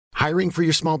Hiring for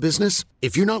your small business?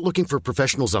 If you're not looking for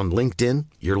professionals on LinkedIn,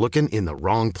 you're looking in the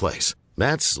wrong place.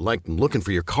 That's like looking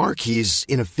for your car keys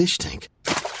in a fish tank.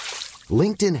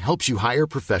 LinkedIn helps you hire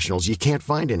professionals you can't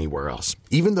find anywhere else,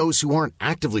 even those who aren't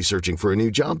actively searching for a new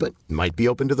job but might be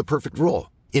open to the perfect role.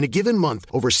 In a given month,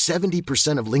 over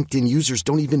 70% of LinkedIn users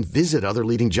don't even visit other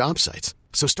leading job sites.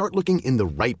 So start looking in the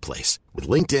right place. With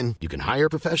LinkedIn, you can hire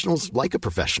professionals like a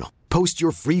professional. Post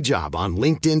your free job on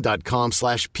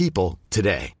linkedin.com/people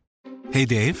today. Hey,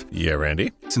 Dave. Yeah,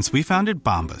 Randy. Since we founded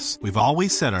Bombas, we've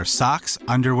always said our socks,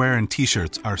 underwear, and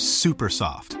T-shirts are super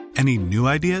soft. Any new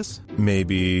ideas?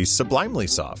 Maybe sublimely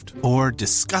soft. Or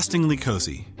disgustingly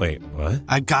cozy. Wait, what?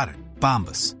 I got it.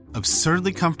 Bombas.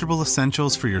 Absurdly comfortable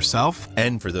essentials for yourself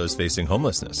and for those facing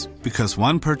homelessness. Because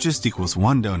one purchased equals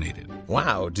one donated.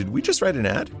 Wow, did we just write an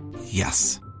ad?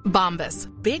 Yes. Bombas.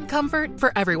 Big comfort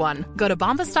for everyone. Go to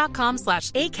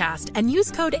bombas.com/ACAST and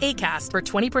use code ACAST for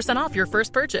 20% off your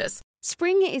first purchase.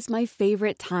 Spring is my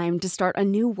favorite time to start a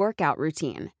new workout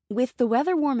routine. With the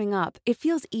weather warming up, it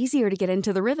feels easier to get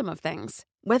into the rhythm of things.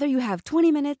 Whether you have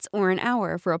 20 minutes or an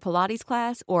hour for a Pilates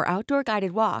class or outdoor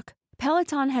guided walk,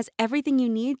 Peloton has everything you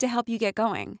need to help you get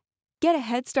going. Get a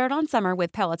head start on summer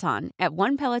with Peloton at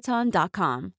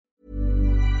onepeloton.com.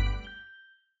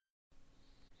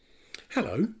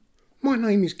 Hello, my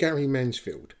name is Gary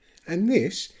Mansfield, and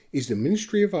this is the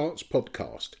Ministry of Arts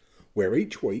podcast, where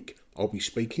each week I'll be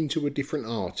speaking to a different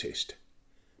artist.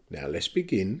 Now let's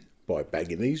begin by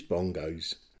bagging these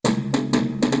bongos.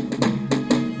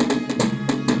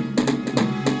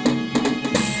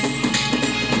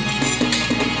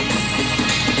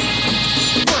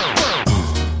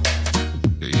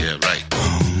 Yeah, right.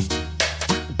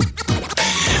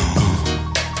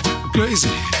 Crazy.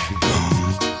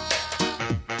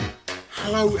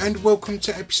 Hello and welcome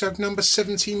to episode number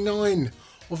 79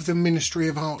 of the Ministry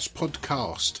of Arts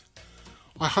podcast.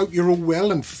 I hope you're all well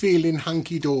and feeling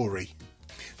hunky-dory.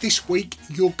 This week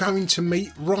you're going to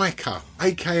meet Riker,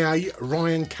 aka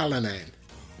Ryan Callanan.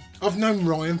 I've known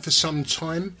Ryan for some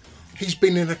time. He's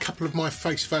been in a couple of my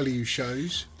face value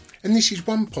shows, and this is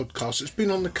one podcast that's been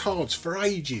on the cards for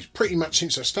ages, pretty much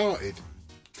since I started.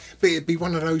 But it'd be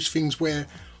one of those things where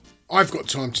I've got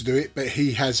time to do it, but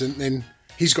he hasn't, then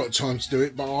he's got time to do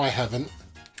it, but I haven't.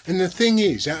 And the thing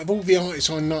is, out of all the artists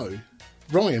I know,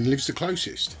 Ryan lives the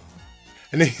closest.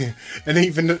 And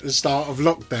even at the start of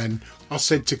lockdown, I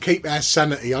said to keep our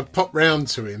sanity, I'd pop round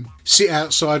to him, sit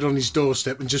outside on his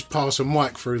doorstep and just pass a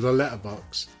mic through the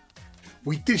letterbox.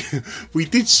 We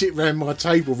did sit round my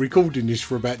table recording this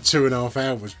for about 2.5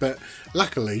 hours, but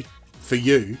luckily for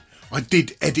you, I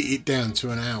did edit it down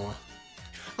to an hour.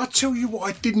 I'll tell you what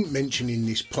I didn't mention in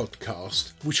this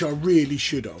podcast, which I really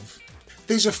should have.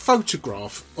 There's a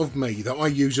photograph of me that I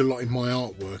use a lot in my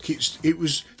artwork. It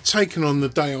was taken on the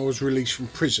day I was released from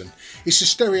prison. It's a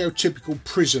stereotypical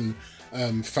prison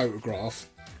photograph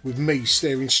with me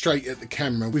staring straight at the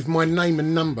camera with my name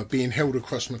and number being held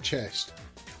across my chest.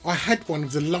 I had one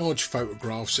of the large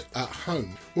photographs at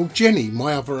home. Well, Jenny,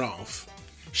 my other half,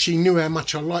 she knew how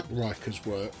much I liked Riker's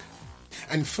work.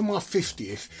 And for my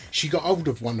 50th, she got hold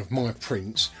of one of my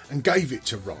prints and gave it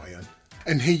to Ryan.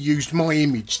 And he used my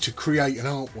image to create an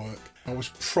artwork. I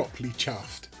was properly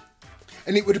chuffed.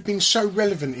 And it would have been so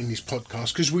relevant in this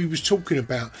podcast because we was talking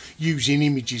about using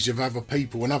images of other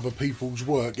people and other people's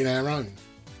work in our own.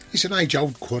 It's an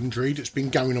age-old quandary that's been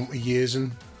going on for years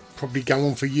and probably go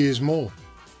on for years more.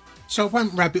 So I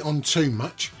won't rabbit on too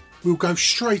much. We'll go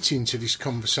straight into this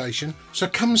conversation. So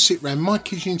come and sit round my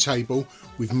kitchen table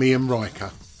with me and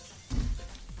Riker.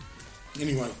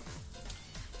 Anyway,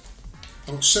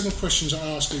 I've got 7 questions I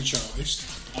ask each artist.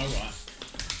 Alright.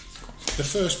 The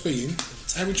first being,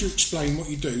 how would you explain what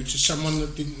you do to someone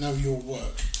that didn't know your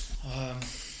work? How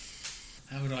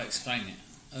would I explain it?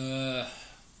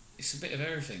 It's a bit of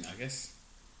everything, I guess.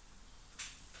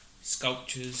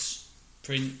 Sculptures,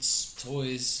 prints,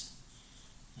 toys.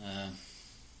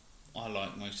 I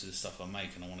like most of the stuff I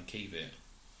make and I want to keep it.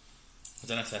 I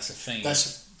don't know if that's a thing.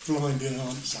 That's a blinding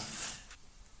answer.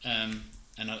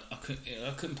 And I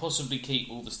couldn't possibly keep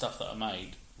all the stuff that I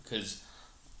made because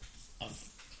I've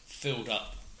filled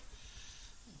up.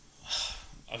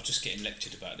 I was just getting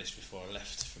lectured about this before I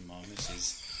left from my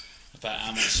missus about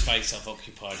how much space I've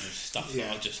occupied with stuff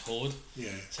that I just hoard. Yeah.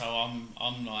 So I'm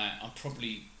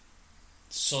probably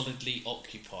solidly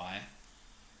occupy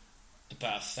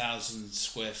about 1,000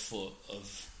 square foot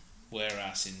of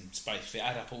warehouse in space. If it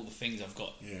add up all the things I've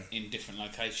got in different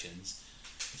locations,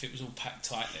 if it was all packed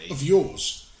tightly. Of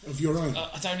yours? Of your own?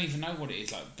 I don't even know what it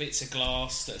is. Like bits of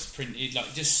glass that's printed,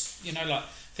 like just, like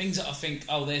things that I think,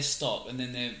 oh, they're stock, and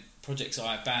then they're projects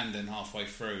I abandon halfway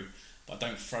through, but but I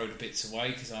don't throw the bits away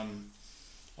because I'm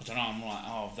like,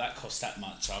 oh, that costs that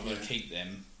much, so I've got to keep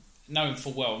them, knowing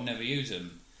full well I'll never use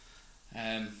them.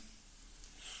 And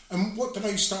what do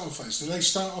they start off as? Do they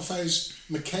start off as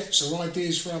maquettes or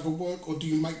ideas for other work, or do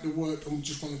you make the work and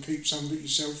just want to keep some of it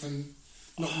yourself and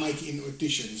not make it into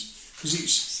additions?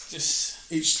 Because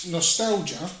it's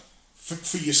nostalgia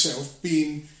for yourself,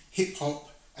 being hip hop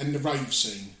and the rave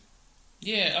scene.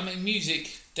 Yeah, I mean,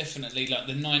 music definitely, like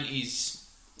the 90s,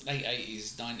 late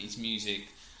 80s, 90s music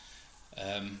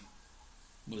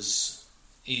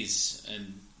is,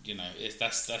 and you know,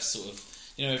 that's sort of,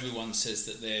 you know, everyone says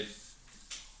that their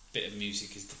bit of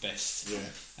music is the best,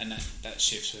 and that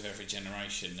shifts with every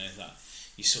generation. There's like,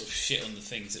 you sort of shit on the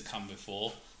things that come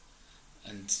before,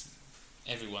 and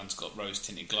everyone's got rose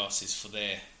tinted glasses for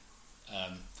their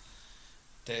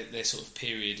sort of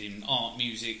period in art,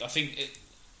 music. I think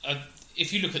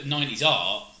if you look at 90s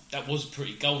art, that was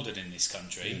pretty golden in this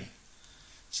country. Yeah.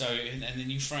 So, and then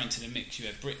you throw into the mix, you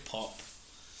had Britpop,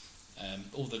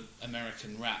 all the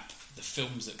American rap, the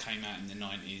films that came out in the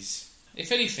 90s.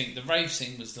 If anything, the rave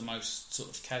scene was the most sort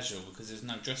of casual because there's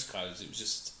no dress codes.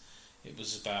 It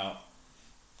was about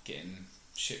getting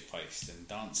shit-faced and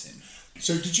dancing.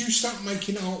 So did you start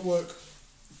making artwork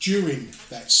during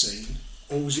that scene,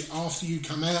 or was it after you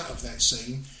come out of that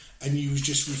scene and you was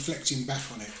just reflecting back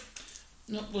on it?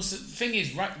 No, well, the thing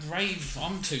is, rave,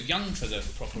 I'm too young for the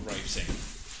proper rave scene.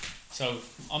 So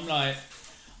I'm like,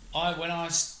 when I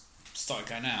started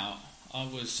going out, I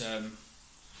was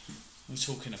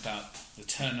talking about the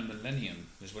turn of millennium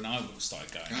was when I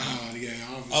started going. Oh yeah,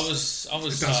 I was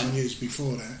a dozen years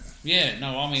before that. Yeah,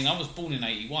 no, I mean I was born in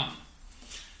 81,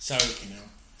 so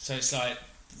it's like,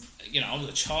 you know, I was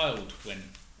a child when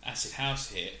Acid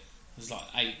House hit. I was like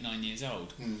 8-9 years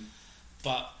old.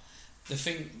 But the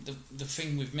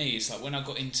thing with me is like when I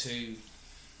got into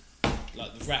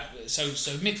like the rap, so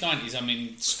mid-90s, I'm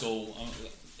in school,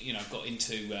 you know, got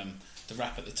into the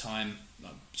rap at the time,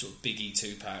 like sort of Biggie,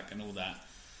 Tupac and all that,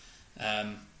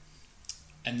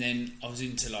 and then I was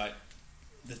into like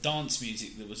the dance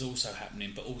music that was also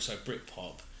happening, but also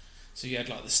Britpop. So you had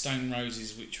like the Stone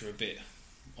Roses, which were a bit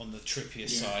on the trippier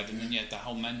side, and then you had the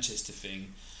whole Manchester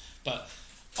thing. But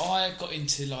I got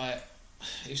into like,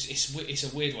 it's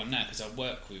a weird one now because I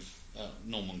work with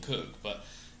Norman Cook, but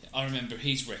I remember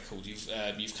his record,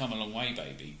 You've Come a Long Way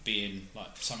Baby, being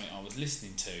like something I was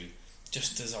listening to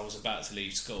just as I was about to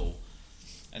leave school.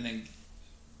 And then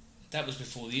that was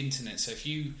before the internet, so if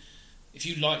you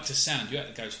liked a sound, you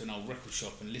had to go to an old record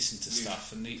shop and listen to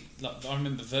stuff. And I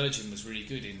remember Virgin was really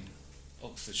good in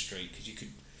Oxford Street because you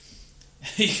could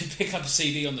pick up a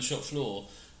CD on the shop floor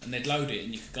and they'd load it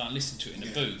and you could go and listen to it in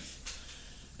a booth.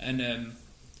 And then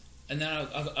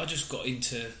I just got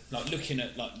into like looking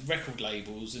at like record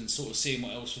labels and sort of seeing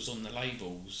what else was on the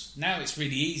labels. Now it's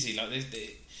really easy, like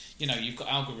you know, you've got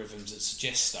algorithms that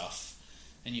suggest stuff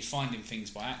and you're finding things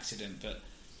by accident, but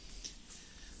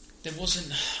there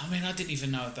wasn't, I mean, I didn't even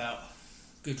know about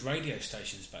good radio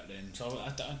stations back then, so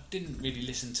I didn't really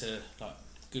listen to like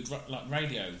good like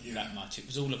radio that much. It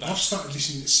was all about... I've started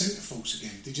listening to Centreforce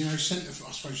again. Did you know Centreforce?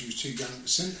 I suppose you were too young for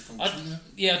Centreforce, didn't you?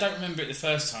 Yeah, I don't remember it the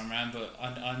first time round, but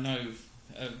I know,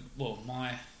 I've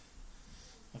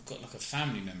got like a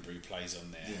family member who plays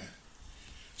on there. Yeah.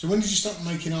 So when did you start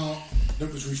making art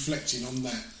that was reflecting on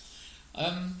that?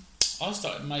 I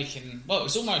started making, well, it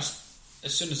was almost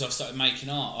as soon as I started making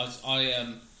art.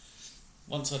 I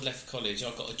once I'd left college,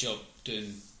 I got a job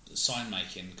doing sign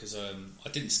making because I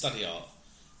didn't study art.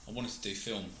 I wanted to do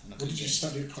film. And what did you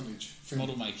study at college? Film?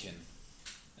 Model making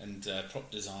and prop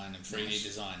design and 3D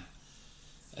design.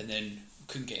 And then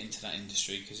couldn't get into that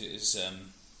industry because it was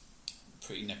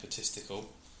pretty nepotistical,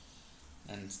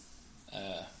 and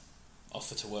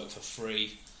offered to work for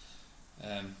free.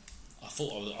 I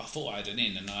thought I had an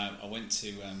in, and I went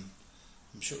to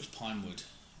I'm sure it was Pinewood.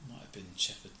 It might have been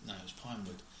Shepherd. No, it was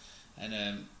Pinewood.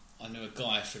 And I knew a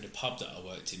guy through the pub that I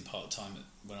worked in part time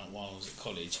while I was at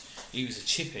college. He was a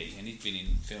chippy, and he'd been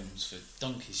in films for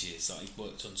donkey's years. Like he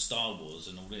worked on Star Wars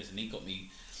and all this. And he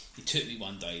took me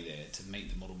one day there to meet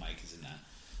the model makers and that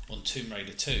on Tomb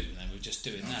Raider 2, and they were just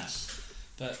doing that.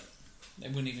 But they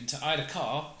wouldn't even. I had a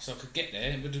car, so I could get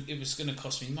there. It was going to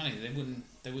cost me money. They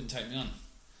wouldn't take me on.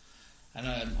 And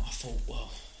I thought,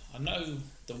 well, I know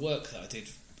the work that I did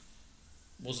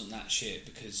wasn't that shit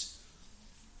because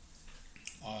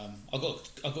I got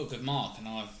a good mark,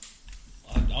 and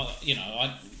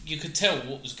you could tell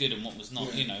what was good and what was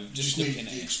not. You know, just looking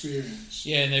at the experience.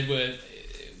 Yeah, and they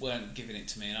weren't giving it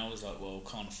to me, and I was like, well,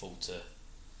 can't afford to.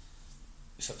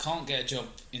 If I can't get a job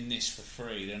in this for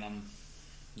free, then I'm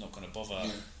not going to bother.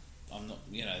 Yeah. I'm not,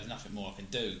 there's nothing more I can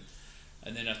do.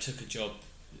 and then I took a job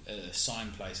at a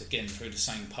sign place again through the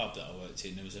same pub that I worked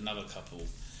in. There was another couple.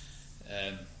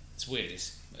 It's weird.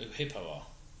 It's who Hippo are.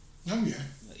 Oh yeah.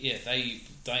 Yeah, they.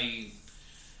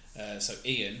 So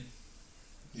Ian,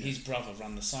 his brother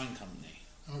ran the sign company.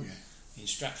 Oh yeah. In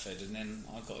Stratford, and then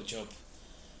I got a job.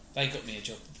 They got me a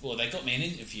job. Well, they got me an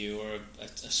interview or a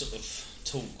sort of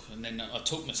talk, and then I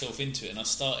talked myself into it, and I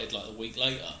started like a week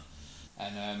later,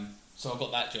 and so I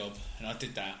got that job, and I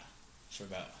did that for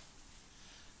about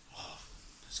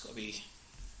it's got to be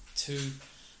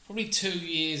probably 2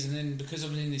 years, and then because I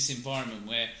was in this environment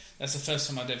where that's the first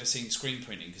time I'd ever seen screen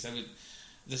printing, because they would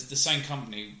the same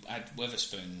company had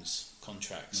Wetherspoons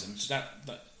contracts, nice. And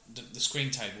the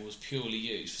screen table was purely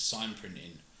used for sign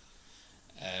printing,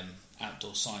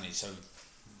 outdoor signage. So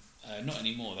not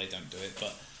anymore, they don't do it,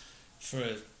 but for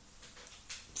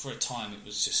a time it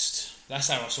was just, that's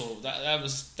how I saw that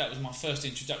was my first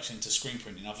introduction to screen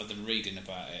printing, other than reading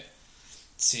about it,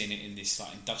 seeing it in this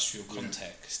like industrial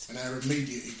context, and how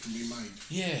immediate it can be made.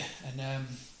 Yeah,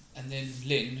 and then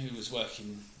Lynn, who was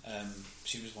working,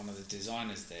 she was one of the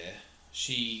designers there.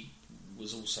 She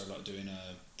was also like doing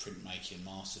a printmaking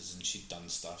masters, and she'd done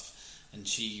stuff, and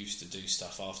she used to do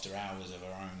stuff after hours of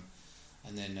her own.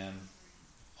 And then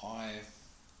I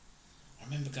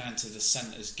remember going to the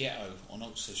Santa's Ghetto on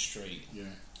Oxford Street.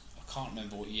 Yeah, I can't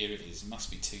remember what year it is. It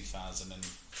must be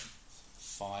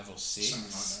 2005 or 6.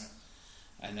 Something like that.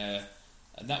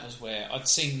 And that was where I'd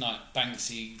seen like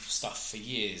Banksy stuff for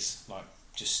years, like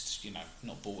just, you know,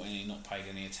 not bought any, not paid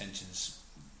any attention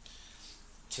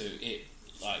to it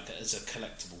like as a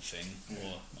collectible thing,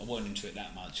 or I wasn't into it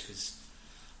that much, because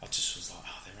I just was like,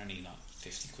 oh, they're only like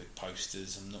 50 quid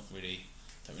posters. Don't really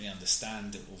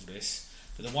understand all this.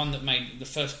 But the one that made the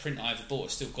first print I ever bought, I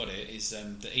still got it, is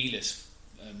the Elis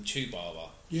tube arbor.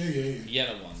 Yeah. The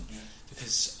yellow one. Yeah.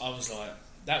 Because I was like,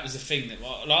 that was the thing that,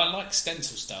 well, I like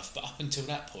stencil stuff, but up until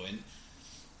that point,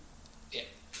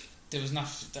 there was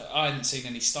nothing. I hadn't seen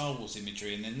any Star Wars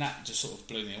imagery, and then that just sort of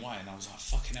blew me away. And I was like,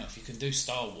 "Fucking hell! If you can do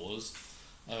Star Wars,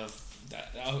 I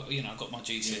got my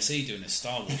GCSE doing a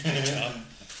Star Wars picture."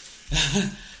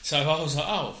 So I was like,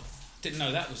 "Oh, didn't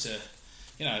know that was a,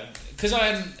 because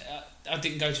I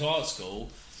didn't go to art school.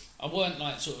 I weren't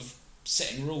like sort of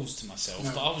setting rules to myself,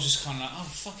 but I was just kind of like, oh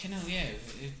fucking hell, yeah.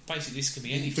 Basically, this can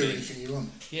be anything. You can do anything you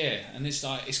want. Yeah, and it's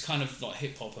kind of like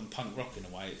hip hop and punk rock in a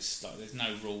way. It's like there's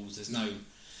no rules, there's no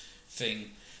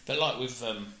thing. But like with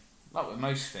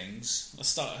most things, I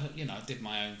did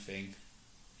my own thing.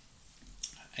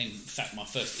 In fact, my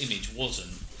first image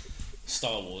wasn't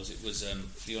Star Wars; it was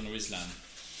the Honor Islam.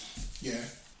 Yeah.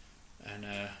 And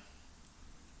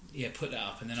put that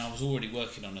up, and then I was already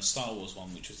working on a Star Wars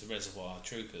one, which was the Reservoir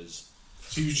Troopers.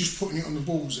 So you were just putting it on the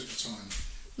walls at the time?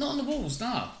 Not on the walls, no.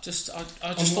 I just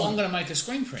thought I'm going to make a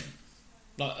screen print.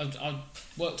 Like I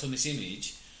worked on this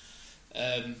image,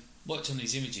 worked on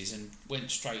these images, and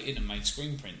went straight in and made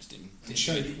screen prints. Didn't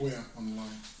showed it where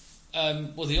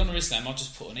online? Well, the Honor Islam, I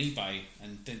just put on eBay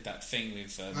and did that thing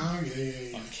with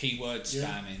like keyword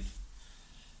spamming,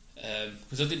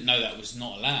 because I didn't know that was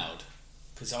not allowed.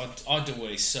 Because I'd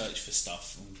always search for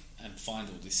stuff and find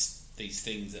all these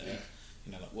things that are,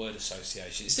 like word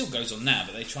association. It still goes on now,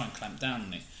 but they try and clamp down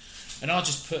on it. And I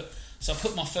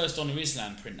put my first Honor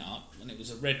Islam print up, and it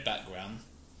was a red background,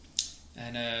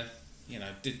 and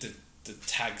did the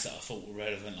tags that I thought were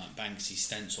relevant, like Banksy,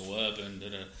 stencil, urban,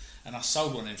 and I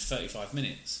sold one in 35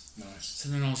 minutes. Nice. So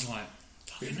then I was like,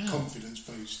 bit of confidence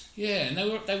boost. Yeah, and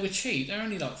they were cheap. They were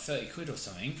only like 30 quid or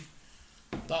something,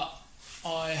 but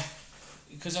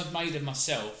because I'd made them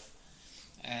myself,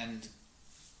 and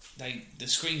the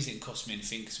screens didn't cost me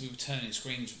anything, because we were turning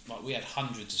screens, like we had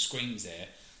hundreds of screens there,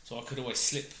 so I could always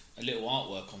slip a little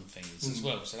artwork on things as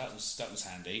well. So that was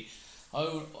handy.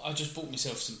 I just bought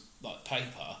myself some like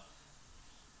paper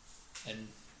and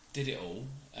did it all,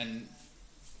 and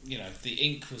the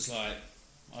ink was like,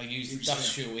 I used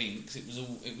industrial inks. It was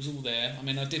all there. I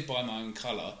mean, I did buy my own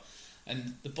colour,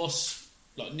 and the boss,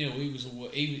 like Neil,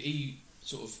 he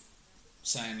sort of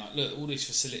saying like, look, all these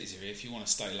facilities are here. If you want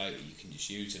to stay later, you can just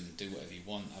use them, do whatever you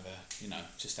want,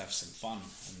 just have some fun.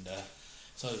 And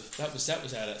so that was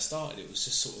how that started. It was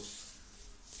just sort of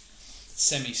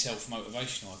semi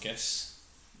self-motivational, I guess.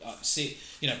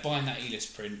 Buying that Elis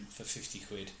print for 50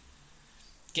 quid,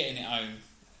 getting it home,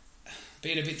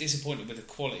 being a bit disappointed with the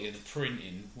quality of the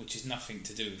printing, which is nothing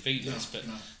to do with Elis, but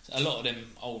a lot of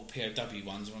them old POW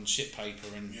ones are on shit paper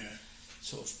and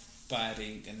sort of bad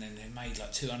ink, and then they made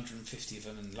like 250 of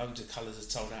them, and loads of colours had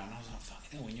sold out, and I was like,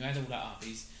 fucking hell, when you add all that up,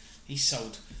 he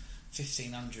sold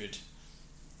 1,500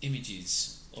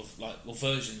 images of like, or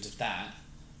versions of that,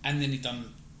 and then he'd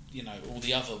done all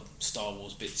the other Star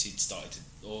Wars bits he'd started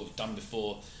or done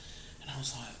before. And I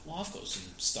was like, well, I've got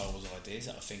some Star Wars ideas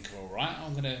that I think are alright.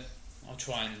 I'll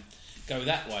try and go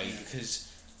that way because,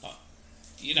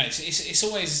 it's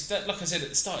always that. Like I said at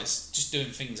the start, it's just doing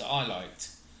things that I liked,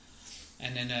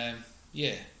 and then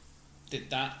did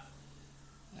that,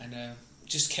 and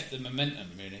just kept the momentum.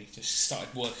 Really, just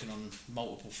started working on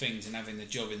multiple things and having the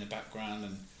job in the background,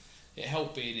 and it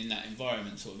helped being in that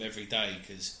environment sort of every day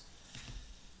because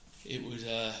it was.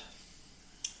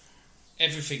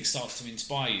 Everything starts to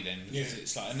inspire you then because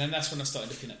it's like, and then that's when I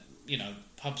started looking at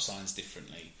pub signs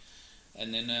differently,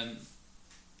 and then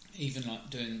even like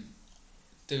doing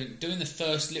the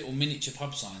first little miniature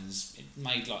pub signs. It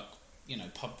made like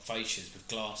pub fascias with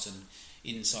glass and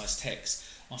incised text.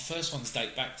 My first ones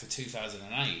date back to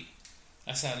 2008.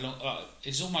 That's how long.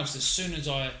 It's almost as soon as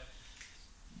I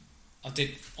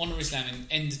did Honour Islam in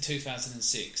end of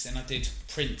 2006. Then I did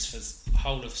prints for the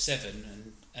whole of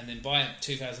 7 and then by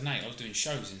 2008 I was doing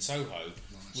shows in Soho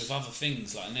with other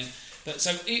things like, and then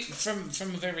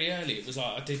from very early it was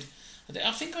like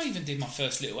I think I even did my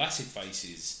first little acid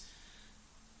faces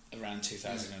around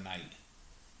 2008.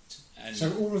 And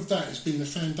so all of that has been the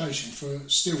foundation for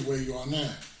still where you are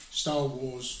now, Star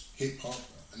Wars, hip hop,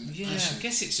 and acid. I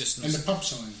guess it's just and the pub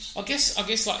signs. I guess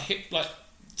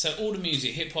so all the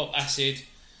music, hip hop, acid,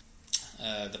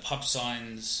 the pub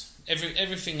signs,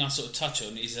 everything I sort of touch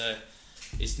on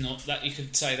is not that you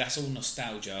could say that's all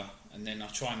nostalgia, and then I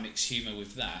try and mix humour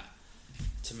with that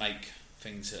to make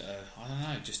things that are, I don't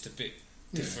know, just a bit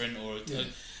different.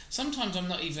 Sometimes I'm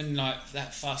not even like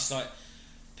that fussed. Like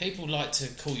people like to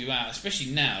call you out,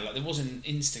 especially now. Like there wasn't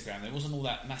Instagram, there wasn't all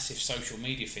that massive social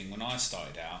media thing when I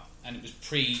started out, and it was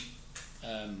pre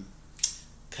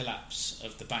collapse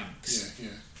of the banks.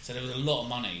 So there was a lot of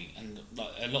money and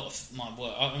like a lot of my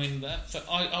work. I mean,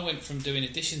 I went from doing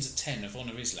editions of 10 of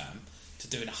Honour Islam to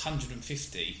doing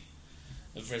 150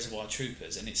 of Reservoir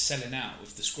Troopers, and it's selling out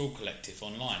with the Scroll Collective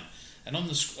online. And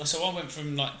so I went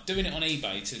from like doing it on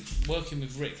eBay to working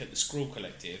with Rick at the Scroll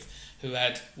Collective, who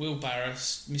had Will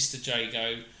Barras, Mr.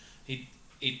 Jago.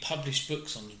 He'd published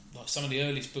books on like some of the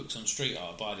earliest books on street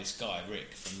art by this guy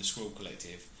Rick from the Scroll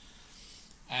Collective.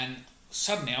 And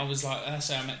suddenly I was like,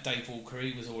 I met Dave Walker.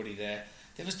 He was already there.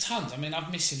 There was tons. I mean, I'm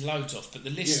missing loads off, but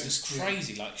the list was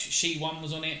crazy. Like She One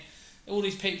was on it. All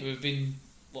these people have been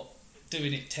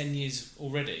doing it 10 years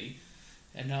already,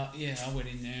 and I went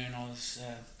in there and I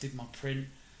did my print,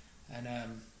 and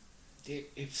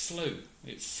it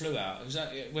flew out.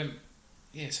 It went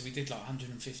so we did like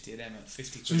 150 of them at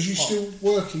 50. So was you still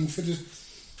working for the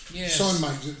sign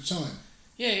makers at the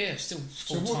time? Still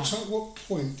full time. So what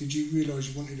point did you realise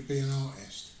you wanted to be an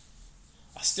artist?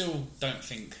 I still don't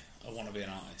think I want to be an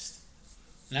artist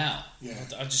now.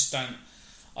 I just don't.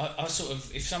 I sort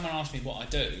of, if someone asks me what I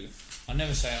do, I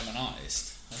never say I'm an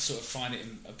artist. I sort of find it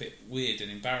a bit weird and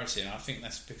embarrassing. I think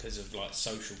that's because of like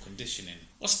social conditioning.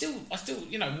 I still,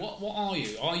 what are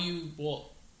you? Are you what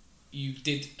you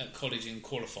did at college and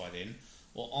qualified in,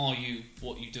 or are you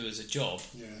what you do as a job?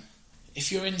 If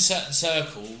you're in certain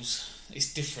circles,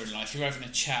 it's different. Like if you're having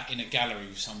a chat in a gallery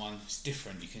with someone, it's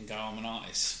different. You can go, I'm an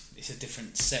artist. It's a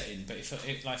different setting. But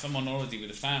if I'm on holiday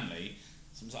with a family,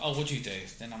 someone's like, oh, what do you do?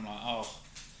 Then I'm like, oh.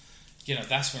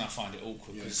 That's when I find it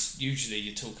awkward because usually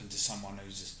you're talking to someone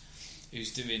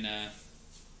who's doing a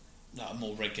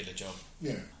more regular job.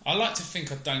 I like to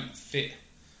think I don't fit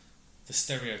the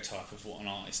stereotype of what an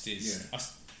artist is.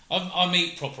 I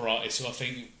meet proper artists who I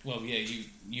think, well,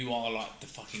 you are like the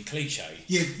fucking cliche.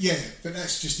 But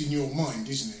that's just in your mind,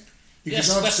 isn't it?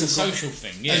 Because that's the social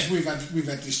thing. As we've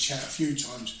had this chat a few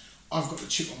times. I've got the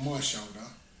chip on my shoulder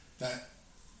that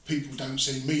people don't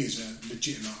see me as a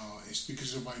legitimate artist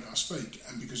because of the way that I speak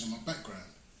and because of my background.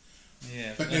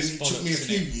 But then it took me a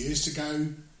few years to go,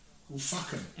 well,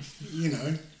 fuck them.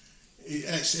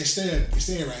 It's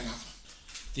their hang up.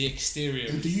 The exterior.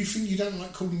 And do you think you don't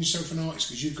like calling yourself an artist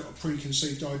because you've got a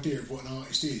preconceived idea of what an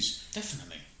artist is?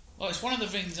 Definitely. Well, it's one of the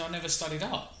things I never studied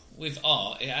art. With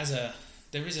art,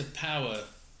 there is a power,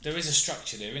 there is a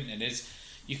structure there, isn't there?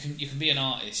 You can be an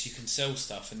artist, you can sell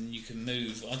stuff, and you can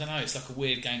move. I don't know. It's like a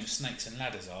weird game of snakes and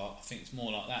ladders art. I think it's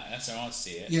more like that. That's how I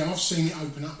see it. Yeah, I've seen it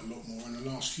open up a lot more in the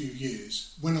last few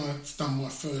years. When I've done my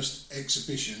first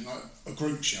exhibition, like a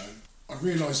group show, I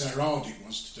realised how hard it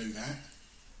was to do that.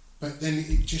 But then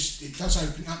it does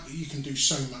open up that you can do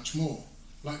so much more.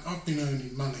 Like I've been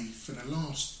earning money for the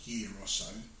last year or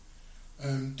so,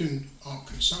 doing art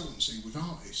consultancy with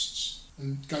artists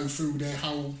and go through their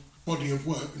whole body of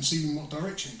work and see in what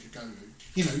direction it could go to.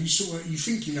 You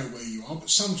think you know where you are, but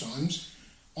sometimes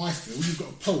I feel you've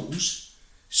got to pause,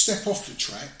 step off the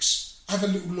tracks, have a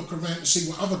little look around to see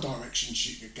what other directions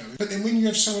you could go. But then when you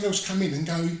have someone else come in and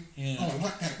go, oh, I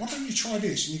like that, why don't you try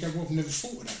this? And you go, well, I've never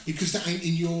thought of that, because that ain't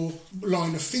in your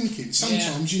line of thinking.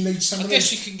 Sometimes you need someone else. I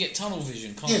guess you can get tunnel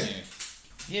vision, can't you?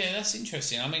 Yeah, that's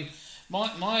interesting. I mean, my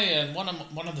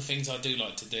one of the things I do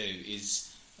like to do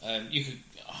is you could.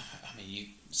 I mean,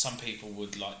 some people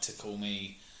would like to call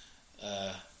me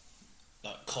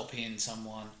like copying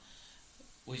someone,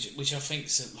 which I think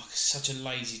is like such a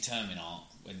lazy term in art.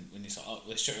 When it's like, oh,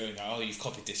 straight away go, oh, you've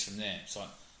copied this from there. It's like,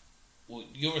 well,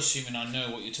 you're assuming I know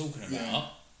what you're talking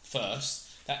about first.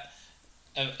 That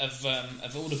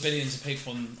of all the billions of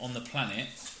people on the planet,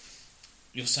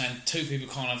 you're saying two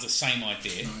people can't have the same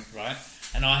idea, right?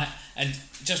 And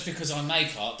just because I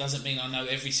make art doesn't mean I know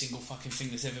every single fucking thing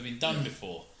that's ever been done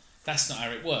before. That's not how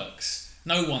it works.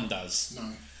 No one does. No.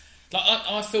 Like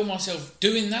I feel myself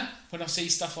doing that when I see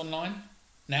stuff online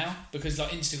now, because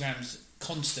like Instagram's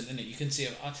constant, isn't it? You can see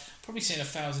I've probably seen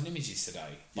 1,000 images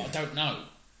today, but I don't know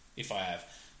if I have.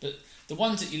 But the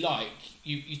ones that you like,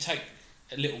 you take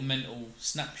a little mental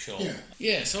snapshot.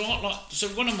 Yeah. So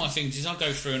one of my things is I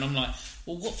go through and I'm like,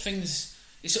 well, what things?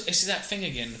 It's that thing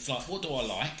again of like, what do I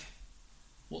like?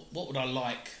 What would I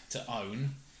like to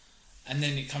own? And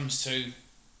then it comes to,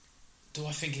 do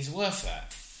I think it's worth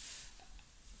that?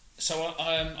 So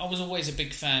I was always a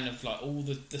big fan of like all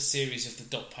the series of the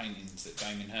dot paintings that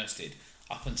Damien Hirst did,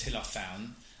 up until I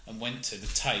found and went to the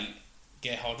Tate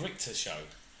Gerhard Richter show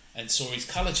and saw his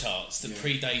colour charts that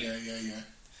predate. Yeah.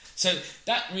 So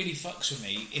that really fucks with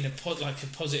me in a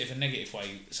positive and negative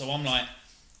way. So I'm like,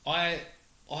 I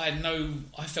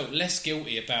felt less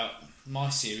guilty about my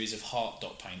series of heart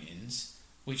dot paintings,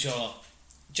 which are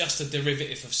just a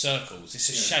derivative of circles. It's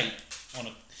a shape on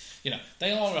a,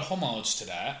 they are a homage to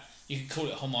that. You can call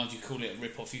it a homage, you can call it a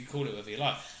rip-off, you can call it whatever you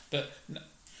like. But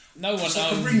no one owns... It's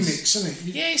like a remix, isn't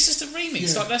it? Yeah, it's just a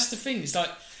remix. Like, that's the thing. It's like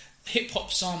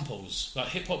hip-hop samples. Like,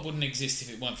 hip-hop wouldn't exist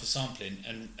if it weren't for sampling.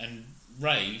 And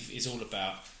rave is all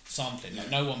about sampling. Like,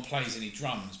 no one plays any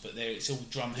drums, but it's all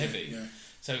drum-heavy. Yeah.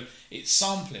 So it's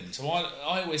sampling. So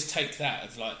I always take that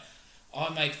of, like,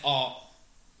 I make art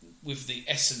with the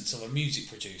essence of a music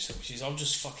producer, which is I'll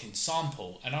just fucking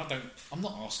sample, and I'm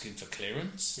not asking for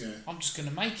clearance. Yeah. I'm just going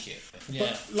to make it. Yeah.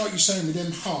 But like you're saying with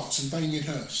them Hearts and Damien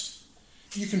Hirst,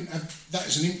 you can have that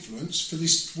as an influence for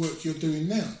this work you're doing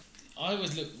now. I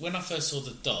always when I first saw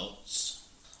the dots,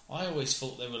 I always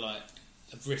thought they were like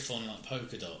a riff on like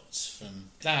polka dots from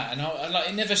that, and I like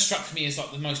it never struck me as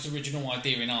like the most original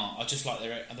idea in art. I just like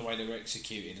the way they were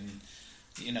executed, and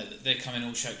they're come in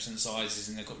all shapes and sizes,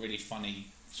 and they've got really funny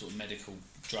sort of medical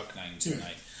drug names, and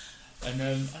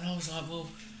I was like, well,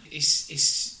 it's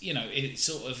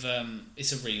sort of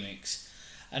it's a remix,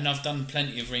 and I've done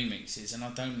plenty of remixes, and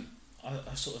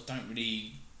I sort of don't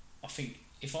really. I think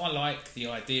if I like the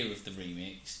idea of the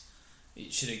remix,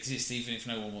 it should exist even if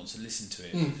no one wants to listen to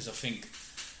it, because I think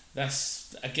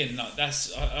that's again like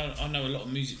that's I know a lot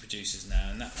of music producers now,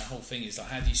 and that whole thing is like,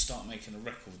 how do you start making a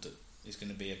record that is going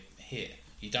to be a hit?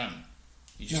 You don't.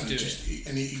 You just do it.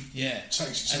 And it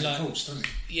takes its own course, doesn't it?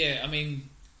 Yeah, I mean,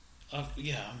 I'm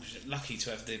lucky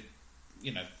to have the,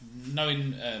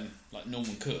 knowing like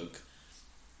Norman Cook,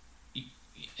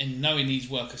 and knowing his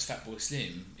work as Fatboy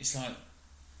Slim, it's like,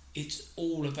 it's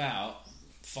all about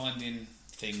finding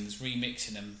things,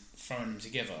 remixing them, throwing them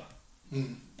together.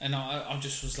 And I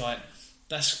just was like,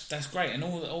 that's great. And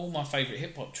all my favourite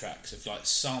hip hop tracks have like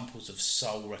samples of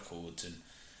soul records, and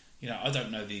I don't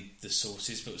know the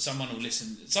sources, but someone who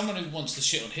wants to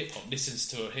shit on hip hop listens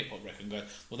to a hip hop record and go,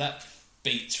 well, that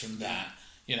beats from that,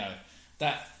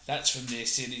 that's from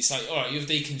this, and it's like, all right, you're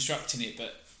deconstructing it,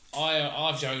 but I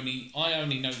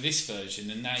only know this version,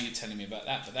 and now you're telling me about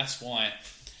that. But that's why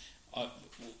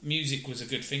music was a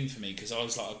good thing for me, because I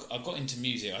was like, I got into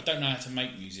music. I don't know how to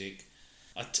make music.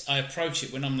 I approach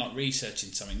it when I'm like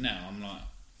researching something now. I'm like,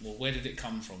 well, where did it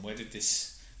come from? Where did this?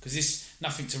 Because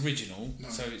nothing's original,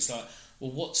 so it's like,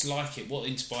 well, what's like it? What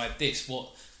inspired this?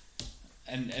 What?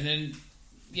 And then,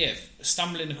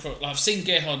 stumbling across. Like, I've seen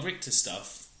Gerhard Richter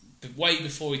stuff way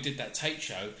before he did that Tate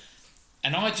show,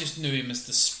 and I just knew him as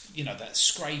that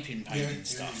scraping painting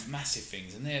stuff, massive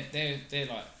things, and they're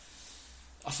like,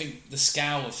 I think the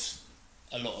scale of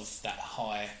a lot of that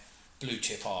high blue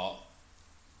chip art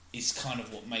is kind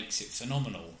of what makes it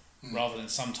phenomenal. Rather than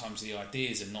sometimes the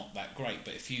ideas are not that great,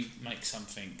 but if you make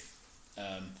something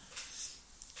 400%,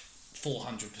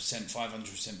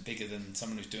 500% bigger than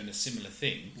someone who's doing a similar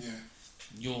thing,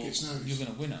 you're going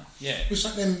to win her. Yeah, it's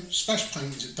like them splash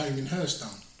paintings that Damien Hirst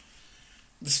done.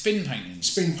 The spin paintings.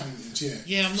 Spin paintings, yeah.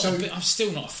 Yeah, I'm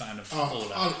still not a fan of all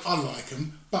that. I like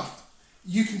them, but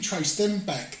you can trace them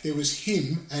back. There was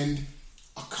him and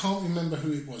I can't remember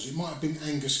who it was. It might have been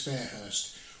Angus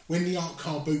Fairhurst. When the Art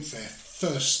Car Boot Fair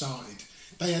first started,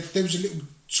 there was a little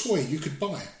toy you could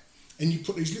buy, and you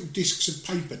put these little discs of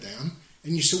paper down,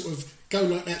 and you sort of go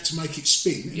like that to make it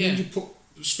spin, and then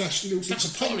you splash little bits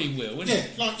of paint. Pottery wheel,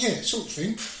 isn't it? Sort of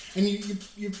thing. And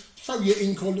you throw your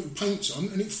ink or little paints on,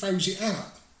 and it throws it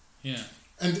out. Yeah.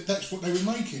 And that's what they were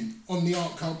making on the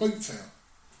Art Car Boot Fair.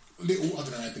 Little, I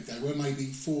don't know how big they were, maybe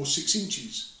 4 or 6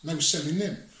 inches. And they were selling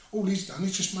them. All he's done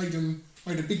is just made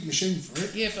a big machine for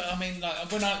it. Yeah, but I mean,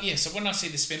 like when I see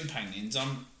the spin paintings,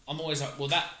 I'm always like, well,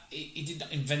 he did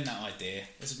not invent that idea.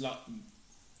 It's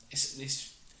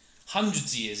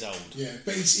hundreds of years old. Yeah,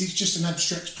 but it's just an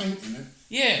abstract painting, isn't it?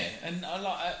 Yeah, and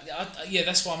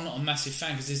that's why I'm not a massive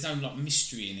fan, because there's no like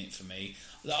mystery in it for me.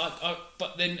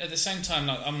 But then at the same time,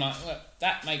 like I'm like, well,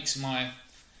 that makes my,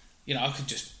 I could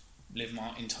just live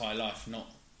my entire life not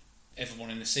ever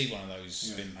wanting to see one of those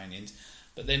spin paintings.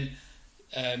 But then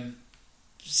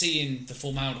seeing the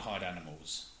formaldehyde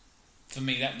animals, for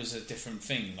me that was a different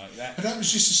thing. Like that. But that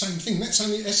was just the same thing. That's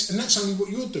only what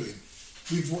you're doing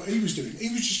with what he was doing. He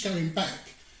was just going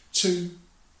back to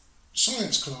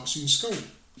science class in school.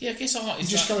 Yeah, I guess art is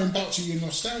just going back to your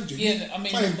nostalgia. Yeah, I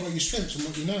mean, playing by your strengths and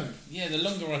what you know. Yeah, the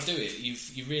longer I do it,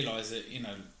 you realise that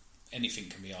anything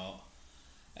can be art,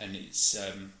 and it's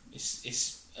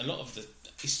a lot of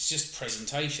it's just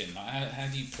presentation. Like how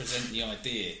do you present the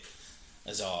idea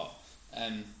as art?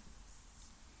 And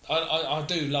I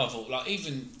do love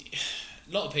even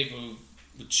a lot of people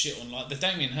would shit on like the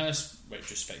Damien Hirst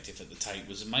retrospective at the Tate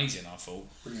was amazing. I thought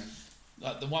brilliant.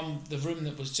 Like the room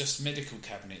that was just medical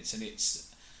cabinets, and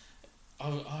I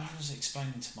was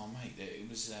explaining to my mate that it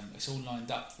was it's all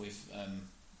lined up with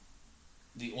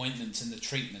the ointments and the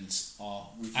treatments are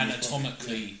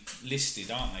anatomically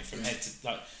listed, aren't they? From head to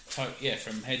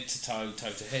from head to toe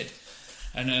to head,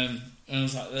 and I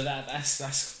was like,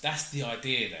 that's the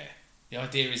idea there. The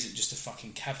idea isn't just a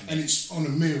fucking cabinet, and it's on a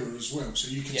mirror as well, so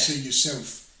you can see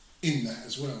yourself in that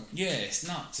as well. Yeah, it's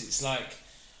nuts. It's like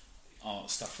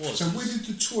art stuff was. So where did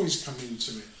the toys come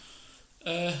into it?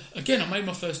 Again, I made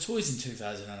my first toys in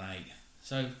 2008.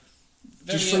 So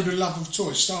just through the love of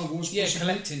toys, Star Wars. Yeah,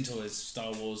 collecting toys,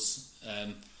 Star Wars.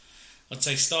 I'd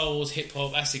say Star Wars, hip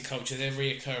hop, acid culture. They're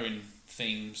reoccurring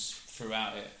themes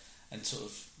throughout it, and sort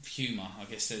of humour. I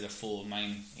guess they're the 4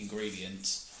 main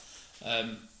ingredients.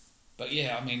 But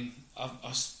yeah, I mean, I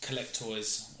collect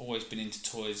toys. Always been into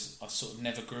toys. I sort of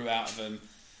never grew out of them.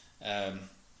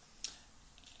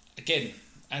 Again,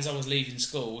 as I was leaving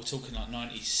school, we're talking like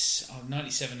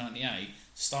 97, 98,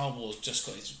 Star Wars just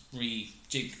got its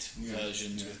rejigged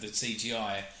versions with the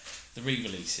CGI, the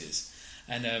re-releases.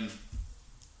 And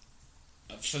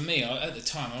for me, at the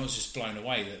time, I was just blown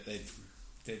away that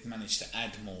they'd managed to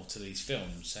add more to these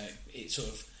films. So it sort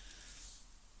of,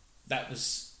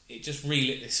 it just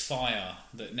relit this fire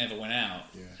that never went out.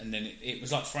 Yeah. And then it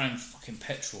was like throwing fucking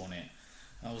petrol on it.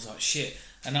 I was like, shit.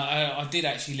 And I did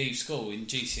actually leave school in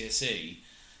GCSE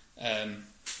I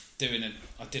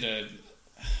did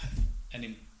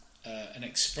an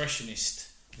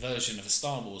expressionist version of a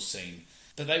Star Wars scene.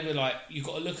 But they were like, you've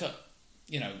got to look at,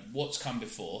 what's come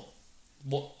before,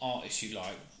 what artists you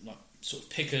like sort of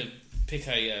pick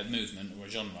a movement or a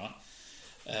genre,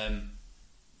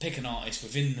 pick an artist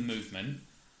within the movement,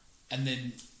 and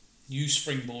then you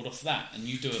springboard off that and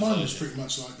you do a version. Mine was pretty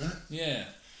much like that. Yeah.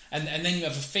 And then you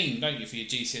have a theme, don't you, for your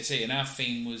GCSE? And our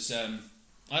theme was,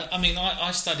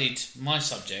 I studied my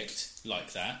subject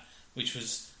like that, which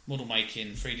was model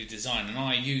making, 3D design, and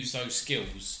I use those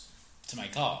skills to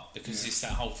make art, because it's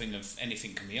that whole thing of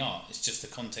anything can be art. It's just the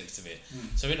context of it.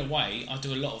 So in a way, I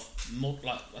do a lot of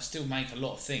I still make a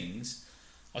lot of things.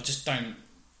 I just don't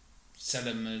sell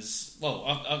them as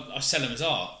I sell them as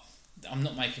art. I'm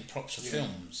not making props for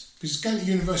films. Because going to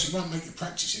university won't make your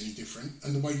practice any different,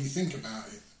 and the way you think about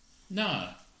it. No.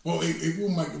 Well, it will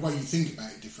make the way you think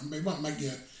about it different, but it won't make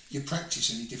your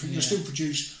practice any different. You'll still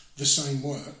produce the same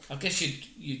work. I guess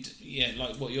you'd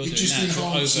like what you're it doing just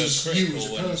now. enhances you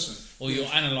as a person. Or you're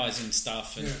analysing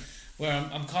stuff, and where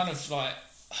I'm kind of like,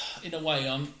 in a way,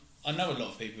 I know a lot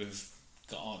of people who've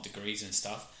got art degrees and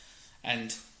stuff,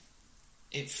 and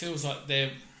it feels like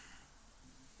they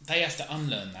have to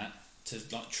unlearn that to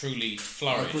like truly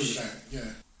flourish. I agree with that.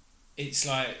 Yeah. It's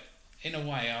like, in a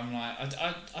way, I'm like,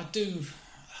 I do.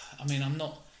 I mean,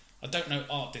 I don't know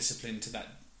art discipline to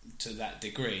that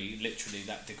degree, literally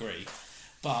that degree,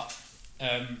 but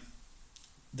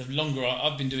the longer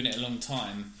I've been doing it a long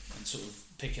time and sort of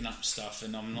picking up stuff,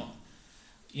 and I'm not,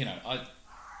 I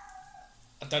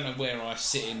don't know where I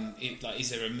sit in it. Like, is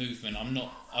there a movement? I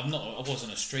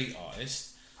wasn't a street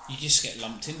artist. You just get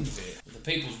lumped in with it. The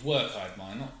people's work I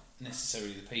admire,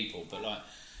 necessarily the people, but like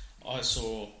I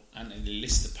saw Anthony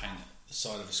Lister paint the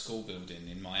side of a school building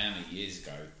in Miami years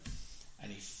ago,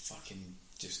 and he fucking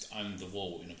just owned the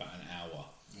wall in about an hour.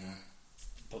 Yeah.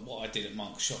 But what I did at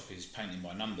Mark's shop is painting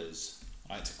by numbers.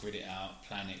 I had to grid it out,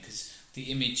 plan it, because the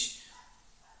image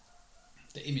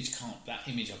that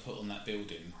image I put on that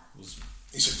building was...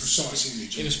 It's a precise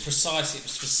image. It was precise, it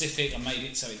was specific. I made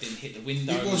it so it didn't hit the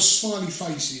window. It was smiley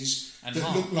faces and that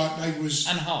heart. looked like they was...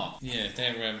 And heart. Yeah,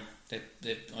 they're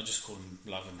I just call them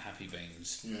love and happy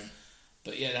beams. Yeah.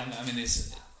 But yeah, I mean,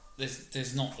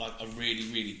 there's not like a really,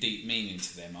 really deep meaning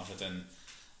to them other than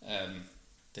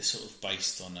they're sort of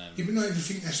based on... yeah, but not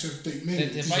everything has to have deep meaning.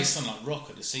 They're based on like rock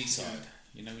at the seaside.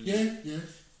 Yeah. You know? Yeah.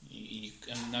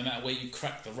 And no matter where you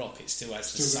crack the rock, it still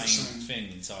has the same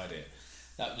thing inside it.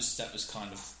 That was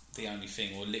kind of the only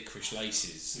thing. Or licorice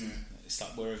laces. Yeah. It's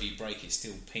like wherever you break, it's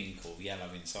still pink or yellow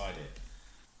inside it.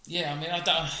 Yeah, I mean,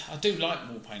 I do like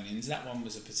wall paintings. That one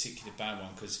was a particularly bad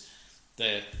one because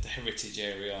the heritage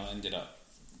area ended up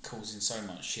causing so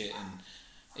much shit, and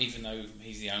even though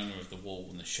he's the owner of the wall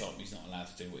and the shop, he's not allowed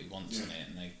to do what he wants on it,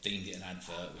 and they deemed it an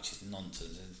advert, which is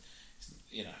nonsense. And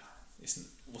you know,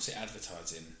 what's it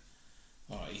advertising?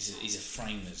 All right, he's a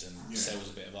framers and sells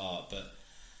a bit of art, but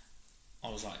I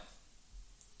was like,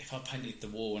 if I painted the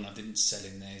wall and I didn't sell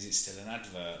in there, is it still an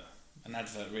advert? An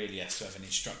advert really has to have an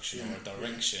instruction or a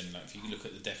direction. Like if you look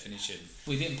at the definition,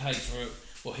 we didn't pay for it.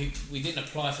 Well, we didn't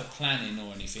apply for planning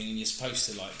or anything, and you're supposed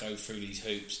to like go through these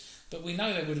hoops. But we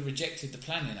know they would have rejected the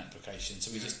planning application,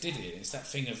 so we just did it. It's that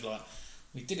thing of like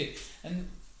we did it, and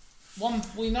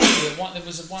we know that there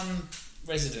was one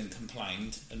resident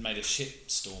complained and made a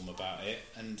shitstorm about it,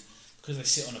 and because they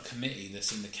sit on a committee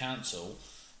that's in the council,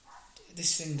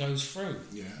 this thing goes through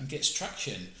and gets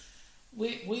traction.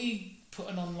 We put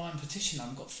an online petition up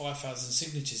and got 5,000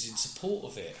 signatures in support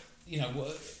of it. You know,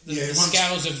 the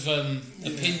scales of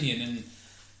opinion and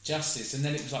justice, and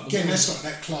then it was like... Again, that's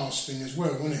like that class thing as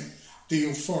well, wasn't it? The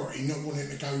authority not wanting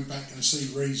to go back and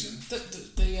see reason.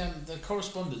 The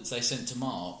correspondence they sent to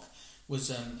Mark was...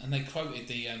 and they quoted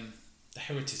the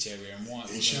heritage area and why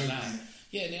it was allowed.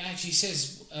 Yeah, and it actually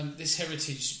says this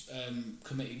heritage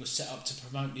committee was set up to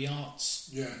promote the arts.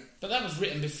 Yeah. But that was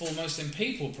written before most of them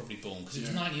people were probably born, because it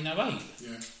was 1908,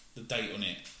 the date on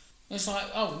it. And it's like,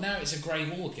 oh, now it's a grey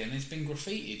wall again, it's been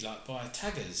graffitied like by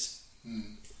taggers.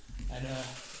 And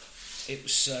it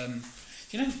was,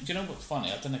 do you know what's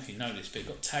funny? I don't know if you know this, but it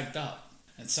got tagged up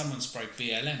and someone sprayed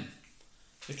BLM.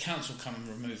 The council come and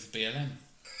remove the BLM.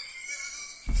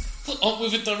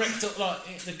 With a direct,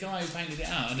 like the guy who painted it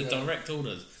out, and a direct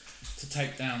order to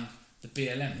take down the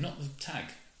BLM, not the tag.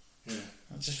 Yeah.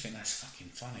 I just think that's fucking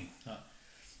funny.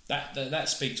 Like, that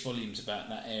speaks volumes about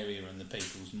that area and the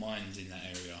people's minds in that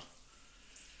area.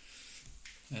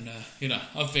 And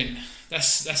I've been that's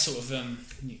sort of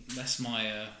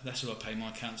that's who I pay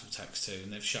my council tax to,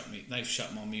 and they've shut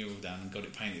my mural down and got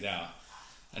it painted out.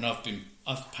 And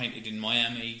I've painted in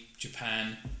Miami,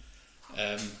 Japan,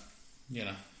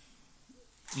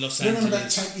 Los Angeles. They're on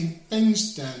about taking Ben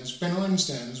Hines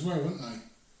down as well, weren't they?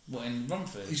 What, in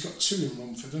Romford? He's got two in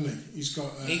Romford, hasn't he?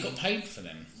 He got paid for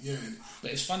them. Yeah.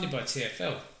 But it's funded by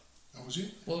TfL. Oh, was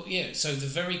it? Well, yeah. So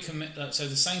so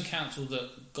the same council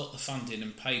that got the funding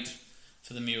and paid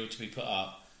for the mural to be put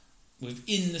up,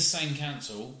 within the same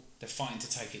council, they're fighting to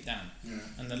take it down. Yeah.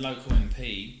 And the local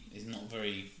MP is not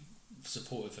very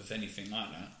supportive of anything like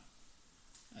that.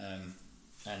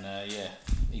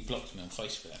 He blocked me on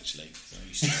Facebook actually. So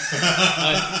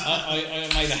I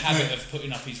made a habit of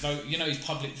putting up his vote. You know, his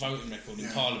public voting record in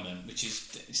Parliament, which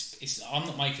is I'm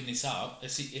not making this up.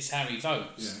 It's how he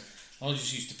votes. Yeah. I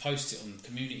just used to post it on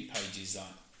community pages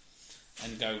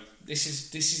and go, this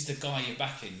is the guy you're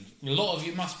backing. A lot of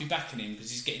you must be backing him because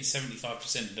he's getting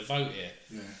 75% of the vote here.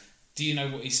 Yeah. Do you know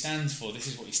what he stands for? This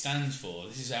is what he stands for.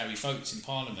 This is how he votes in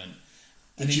Parliament.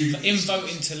 And in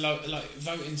voting to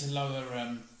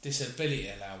lower disability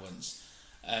allowance,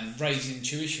 raising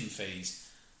tuition fees.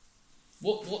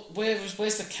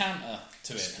 Where's the counter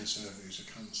to it? Conservatives are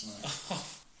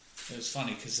cunts. It was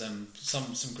funny because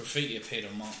some graffiti appeared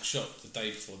on Mark's shop the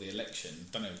day before the election.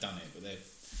 Don't know who've done it, but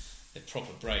they're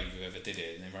proper brave whoever did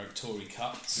it. And they wrote Tory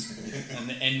cuts, and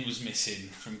the N was missing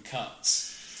from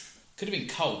cuts. Could have been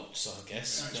Colts, I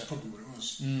guess. That's probably what it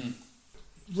was. Mm.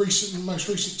 Most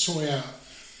recent toy out,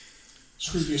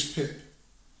 Scroobius Pip.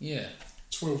 Yeah.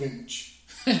 12-inch.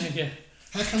 Yeah.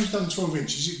 How come he's done 12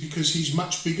 inch? Is it because he's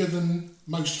much bigger than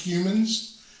most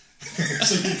humans?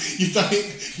 So you've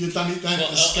done it down to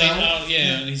the scale?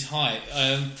 And his height.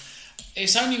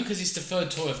 It's only because it's the third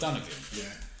toy I've done of him.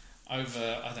 Yeah.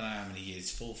 Over, I don't know how many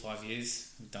years, 4 or 5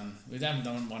 years. We haven't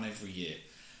done one every year.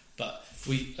 But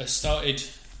we started.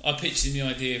 I pitched him the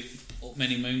idea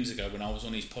many moons ago when I was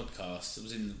on his podcast. It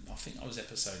was I think I was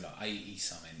episode like 80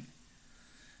 something.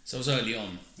 So I was early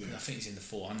on. Yeah. I think he's in the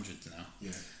 400s now.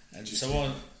 Yeah. And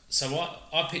so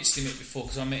I pitched him it before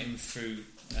because I met him through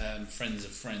friends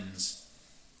of friends.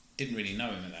 Didn't really know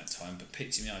him at that time, but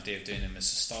pitched him the idea of doing him as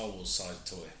a Star Wars sized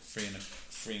toy, 3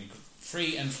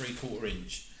 3/4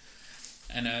 inch.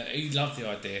 And he loved the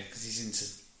idea because he's into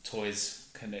toys,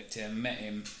 collecting. I met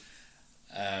him,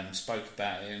 spoke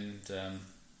about it, and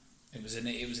it was an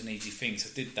easy thing. So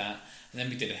I did that, and then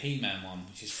we did a He-Man one,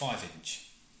 which is 5 inch,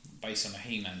 based on a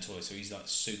He-Man toy. So he's like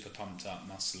super pumped up,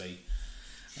 muscly.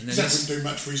 And then that wouldn't do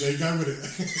much for his ego, would it? No,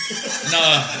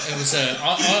 it was.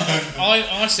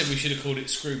 I said we should have called it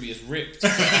Scrooby as Ripped,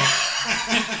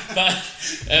 but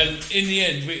in the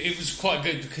end, it was quite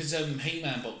good because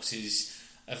He-Man boxes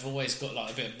have always got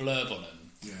like a bit of blurb on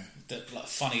them, that like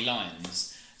funny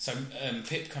lines. So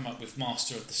Pip came up with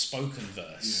Master of the Spoken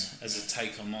Verse as a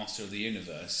take on Master of the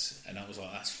Universe, and I was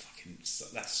like,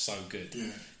 that's so good.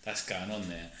 Yeah. That's going on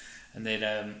there, and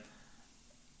then.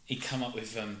 He come up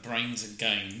with Brains and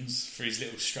Games for his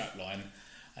little strapline,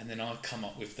 and then I come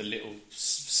up with the little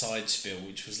side spiel,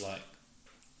 which was like,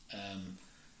 I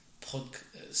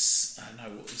don't know,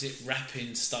 what was it?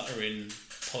 Rapping, stuttering,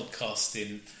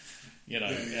 podcasting,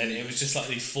 and it was just like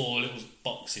these 4 little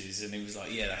boxes, and it was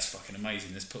like, yeah, that's fucking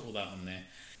amazing. Let's put all that on there.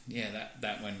 Yeah,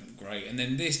 that went great. And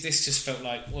then this just felt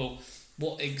like, well,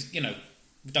 we've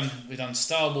done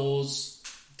Star Wars,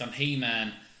 done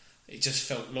He-Man. It just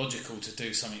felt logical to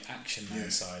do something Action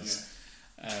Man size.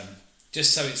 Yeah.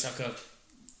 Just so it's like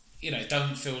it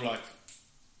doesn't feel like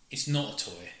it's not a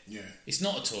toy. Yeah. It's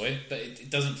not a toy, but it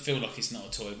doesn't feel like it's not a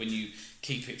toy when you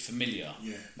keep it familiar.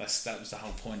 Yeah. That was the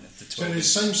whole point of the 12 So they're the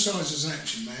same size as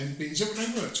Action Man, but is that what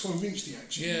they were? 12 inch the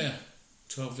Action Man? Yeah.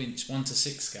 12 inch,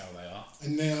 1:6 scale they are.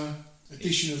 And now,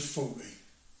 edition of 40.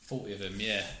 40 of them,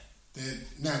 yeah. They're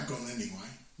now gone anyway.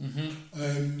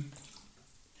 Mm-hmm.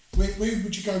 Where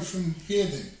would you go from here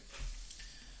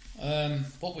then?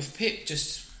 What with Pip?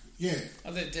 Just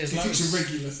there's if loads. It's a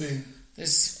regular thing.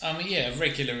 There's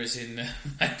regular as in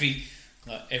maybe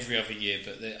like every other year,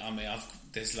 but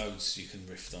there's loads you can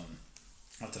riff on.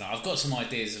 I don't know. I've got some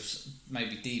ideas of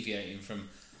maybe deviating from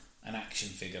an action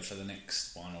figure for the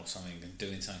next one or something and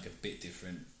doing something a bit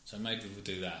different. So maybe we'll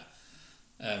do that.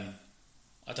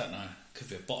 I don't know. It could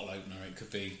be a bottle opener. It could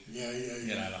be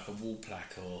like a wall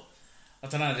plaque or. I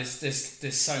don't know.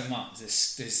 There's so much.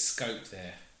 There's scope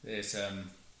there. There's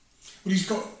Well, he's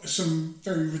got some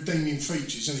very redeeming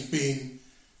features, and he being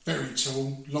very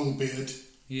tall, long beard.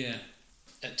 Yeah.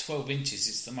 At 12 inches,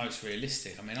 it's the most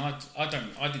realistic. I mean, I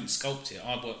didn't sculpt it.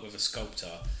 I worked with a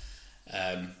sculptor.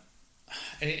 And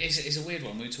it's a weird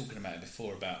one. We were talking about it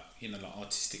before about like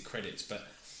artistic credits, but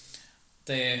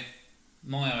they're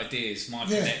my ideas, my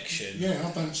connection. Yeah,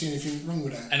 I don't see anything wrong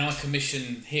with that. And I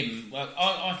commission him. Well,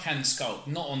 I can sculpt,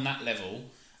 not on that level.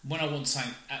 When I want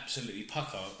something absolutely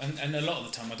pucker, and a lot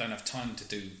of the time I don't have time to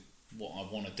do what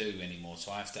I want to do anymore,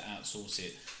 so I have to outsource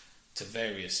it to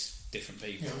various different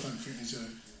people. Yeah, I don't think there's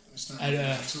a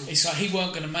standard. It's like he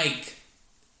weren't going to make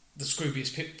the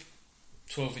Scroobius Pip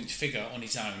 12-inch figure on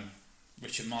his own.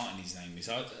 Richard Martin, his name is.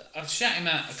 I shout him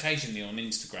out occasionally on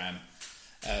Instagram.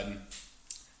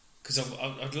 Because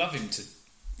I'd love him to,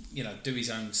 do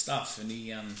his own stuff, and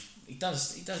he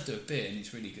does do a bit, and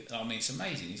it's really good. I mean, it's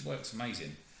amazing. His work's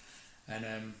amazing,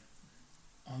 and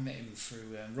I met him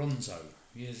through Ronzo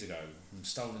years ago from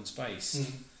Stolen Space,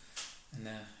 and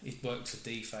he worked for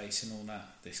D-Face and all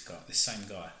that. This same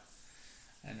guy,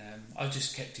 and I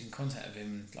just kept in contact with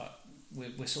him. Like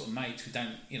we're sort of mates. We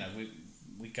don't,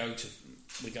 we go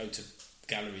to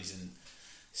galleries and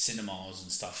cinemas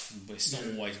and stuff. It's not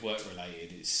always work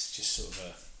related. It's just sort of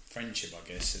a friendship, I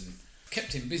guess, and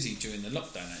kept him busy during the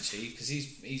lockdown actually because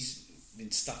he's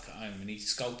been stuck at home and he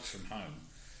sculpts from home.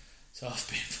 So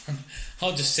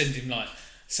I'll just send him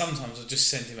sometimes I'll just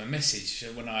send him a message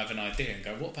when I have an idea and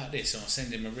go, what about this? And I'll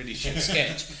send him a really short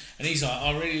sketch, and he's like,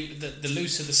 the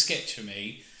looser the sketch for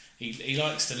me. He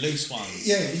likes the loose ones.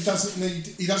 Yeah, he doesn't need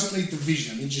the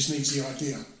vision. He just needs the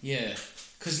idea. Yeah,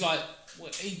 because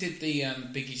he did the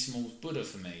Biggie Smalls Buddha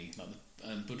for me, like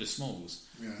the Buddha Smalls,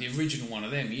 the original one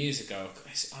of them years ago. I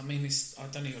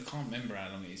can't remember how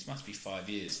long it is. It must be 5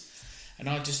 years. And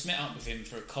I just met up with him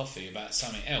for a coffee about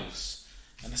something else,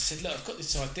 and I said, look, I've got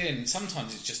this idea, and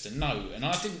sometimes it's just a no. And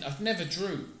I've never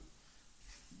drew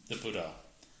the Buddha,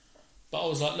 but I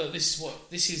was like, look, this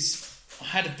is. I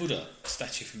had a Buddha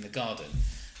statue from the garden,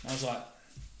 and I was like,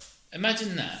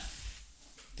 imagine that,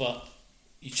 but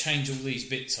you change all these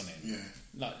bits on it. Yeah.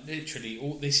 Like literally,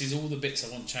 this is all the bits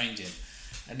I want changing.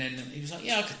 And then he was like,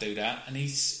 yeah, I could do that. And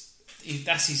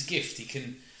that's his gift. He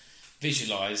can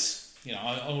visualise. You know,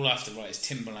 all I have to write is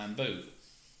Timberland boot.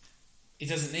 He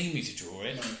doesn't need me to draw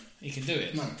it. No. He can do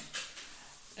it. No.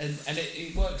 And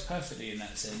it works perfectly in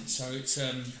that sense. So it's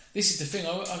this is the thing.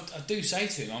 I do say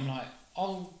to him, I'm like,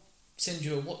 I'll send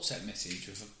you a WhatsApp message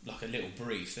with a little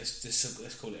brief.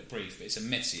 Let's call it a brief, but it's a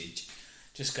message,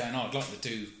 just going, I'd like to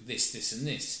do this, this, and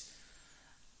this,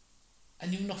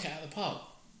 and you'll knock it out of the park.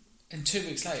 And 2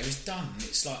 weeks later, it's done.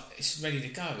 It's like it's ready to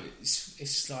go.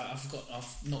 It's like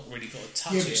I've not really got to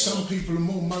touch it. Yeah, but some people are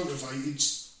more motivated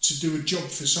to do a job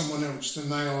for someone else than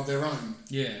they are their own.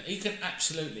 Yeah, he can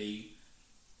absolutely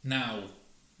now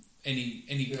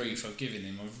any brief I've given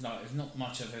him. There's not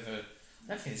much I've ever. I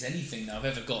don't think there's anything that I've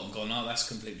ever got and gone, oh, that's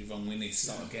completely wrong, we need to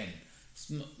start again.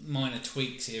 It's minor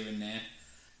tweaks here and there.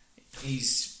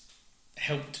 He's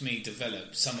helped me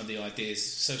develop some of the ideas.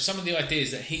 So some of the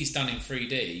ideas that he's done in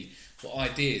 3D were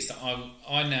ideas that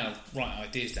I now write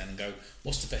ideas down and go,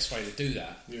 what's the best way to do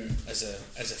that as a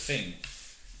thing?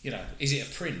 You know, is it a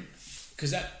print?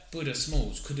 Because that Buddha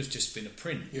Smalls could have just been a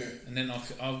print. Yeah. And then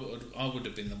I would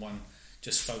have been the one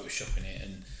just photoshopping it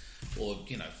or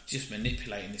you know, just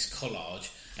manipulating this collage,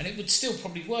 and it would still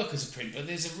probably work as a print, but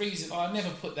there's a reason I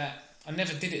never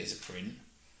did it as a print,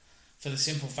 for the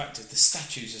simple fact that the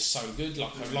statues are so good,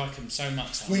 like I like them so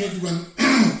much. We had one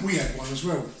as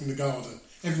well in the garden.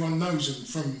 Everyone knows them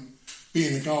from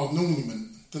being a garden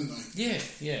ornament, don't they? Yeah.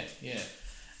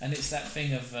 And it's that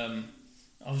thing of I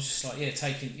was just like,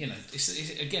 taking, you know, it's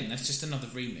again, that's just another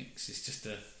remix. It's just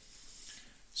a.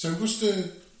 So what's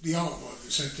the artwork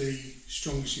that's had the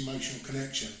strongest emotional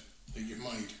connection that you've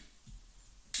made?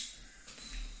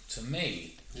 To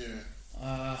me? Yeah.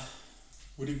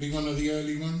 Would it be one of the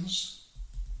early ones?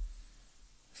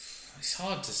 It's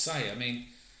hard to say. I mean,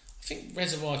 I think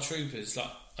Reservoir Troopers,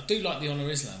 like, I do like the Honor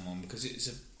Islam one because it's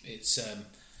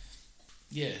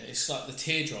like the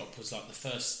teardrop was like the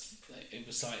first. It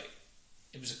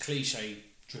was a cliche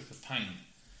drip of paint,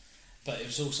 but it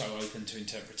was also open to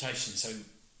interpretation. So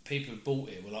people who bought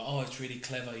it were like, "Oh, it's really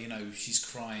clever." You know, she's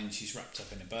crying, she's wrapped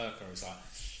up in a burqa. I was like,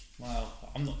 "Well,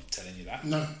 I'm not telling you that.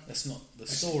 No, that's not the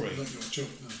story. Not your job.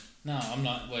 No, I'm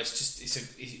like, well, it's a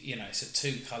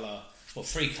 2-colour, well,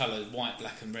 3 colour, white,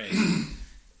 black, and red,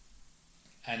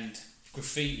 and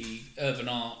graffiti, urban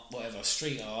art, whatever,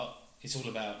 street art. It's all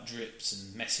about drips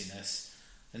and messiness,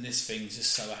 and this thing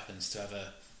just so happens to have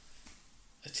a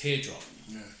teardrop,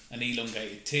 an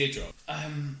elongated teardrop.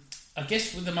 I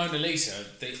guess with the Mona Lisa,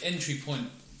 the entry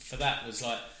point for that was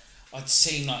like I'd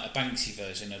seen like a Banksy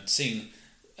version. I'd seen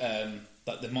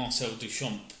like the Marcel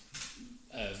Duchamp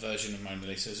version of Mona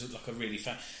Lisa. It was like a really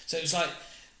fan. So it was like,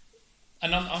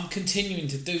 and I'm continuing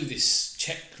to do this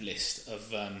checklist of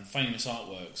famous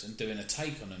artworks and doing a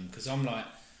take on them because I'm like,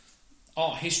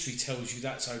 art history tells you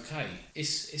that's okay.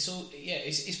 It's all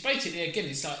it's basically, again,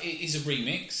 it's like it is a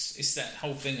remix. It's that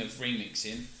whole thing of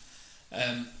remixing.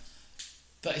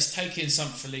 But it's taking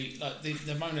something like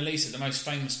the Mona Lisa, the most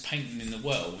famous painting in the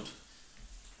world.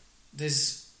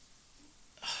 There's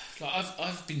like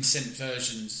I've been sent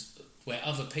versions where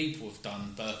other people have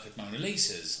done burqa'd Mona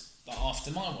Lisas like after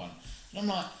my one, and I'm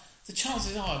like, the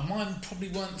chances are mine probably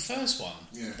weren't the first one.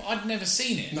 Yeah. But I'd never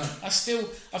seen it. No. I've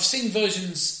seen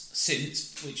versions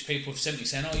since which people have sent me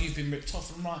saying, "Oh, you've been ripped off,"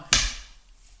 and I'm like,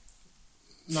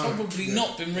 probably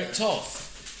not been ripped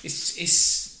off.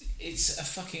 It's a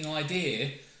fucking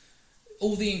idea.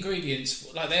 All the ingredients,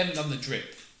 like they haven't done the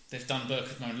drip. They've done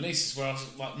burqa'd Mona Lisas, whereas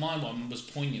like my one was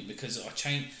poignant because I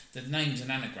changed the name's an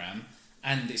anagram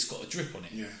and it's got a drip on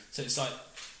it. Yeah. So it's like,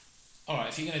 all right,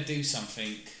 if you're going to do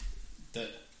something that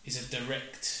is a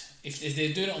direct, if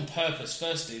they're doing it on purpose,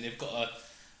 firstly they've got to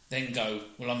then go,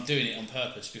 well, I'm doing it on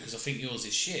purpose because I think yours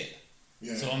is shit.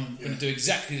 Yeah. So I'm going to do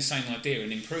exactly the same idea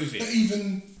and improve it. But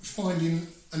even finding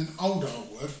an old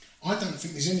artwork, I don't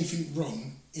think there's anything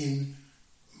wrong in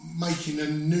making a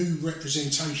new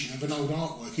representation of an old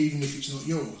artwork, even if it's not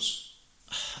yours.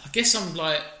 I guess I'm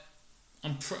like,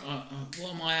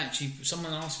 what am I actually?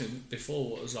 Someone asked me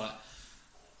before what was like,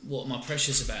 what am I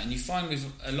precious about? And you find with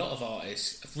a lot of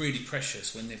artists really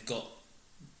precious when they've got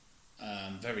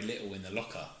very little in the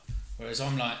locker. Whereas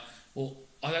I'm like, well,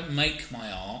 I don't make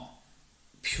my art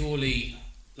purely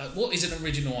like what is an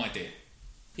original idea.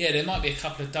 Yeah, there might be a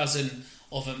couple of dozen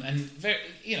of them, and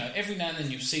every now and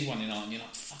then you'll see one in art and you're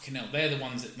like, fucking hell, they're the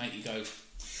ones that make you go.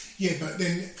 Yeah, but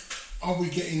then are we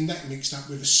getting that mixed up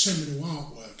with a seminal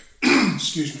artwork?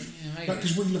 Excuse me. Yeah, maybe. But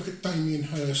because we look at Damien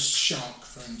Hirst's Shark,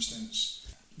 for instance,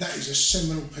 that is a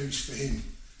seminal piece for him.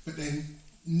 But then,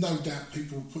 no doubt,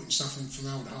 people were putting stuff in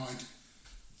formaldehyde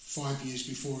 5 years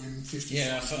before him, 55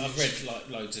 years. I've read like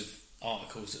loads of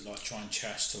articles that like try and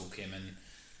trash talk him, and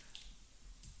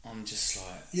I'm just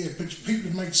like, yeah, but people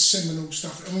have made seminal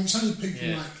stuff. I mean, it's only people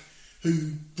Yeah. like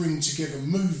who bring together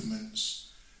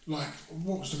movements. Like,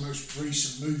 what was the most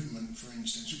recent movement, for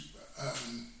instance?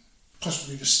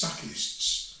 Possibly the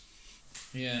Stuckists.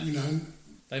 yeah, You know,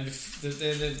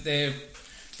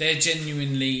 they're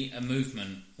genuinely a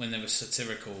movement when they were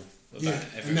satirical about yeah,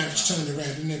 everything. and now it's turned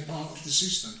around and they're part of the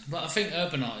system. But I think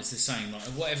urban art is the same. Like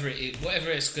whatever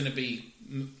it's going to be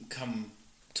come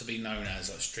to be known as,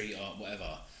 like street art,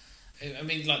 whatever. I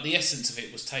mean, like the essence of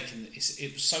it was taken.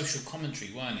 It was social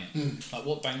commentary, weren't it? Like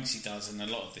what Banksy does, and a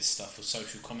lot of this stuff was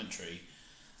social commentary.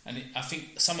 And I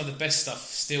think some of the best stuff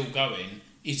still going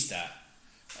is that,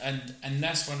 and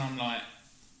that's when I'm like,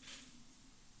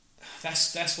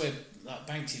 that's where like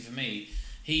Banksy for me,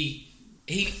 he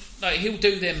like he'll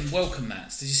do them welcome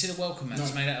mats. Did you see the welcome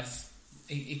mats made out of?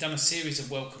 He done a series of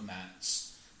welcome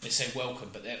mats. They say welcome,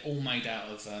 but they're all made out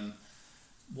of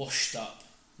washed up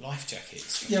life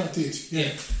jackets. Yeah, I did.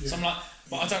 Yeah. So I'm like,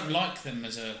 but I don't like them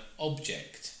as a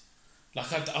object.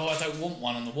 Like I don't want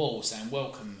one on the wall saying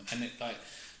welcome, and it like.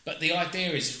 But the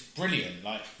idea is brilliant,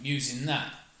 like using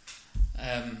that,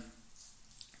 and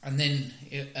then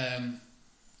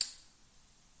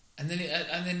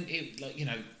like you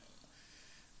know,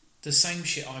 the same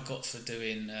shit I got for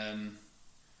doing,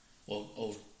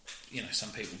 or you know, some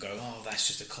people go, oh, that's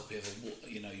just a copy of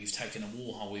you've taken a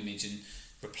Warhol image and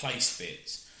replaced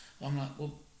bits. I'm like,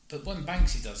 well, but when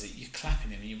Banksy does it, you're clapping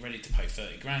him and you're ready to pay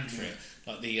 30 grand for it,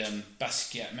 like the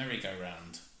Basquiat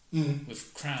merry-go-round.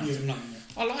 With crowns.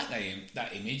 I like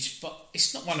that image, but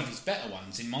it's not one of his better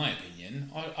ones, in my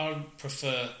opinion. I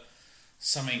prefer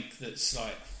something that's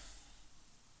like,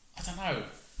 I don't know,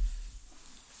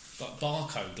 like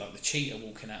Barcode, like the cheetah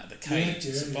walking out of the cage.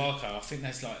 It's a Barcode. I think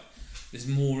there's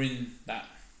more in that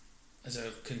as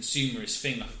a consumerist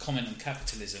thing, like a comment on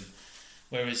capitalism.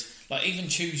 Whereas, like even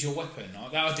Choose Your Weapon,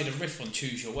 I did a riff on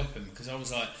Choose Your Weapon because I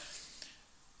was like,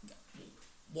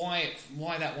 why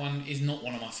that one is not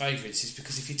one of my favourites is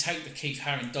because if you take the Keith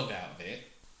Haring dog out of it,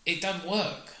 it doesn't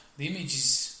work. The image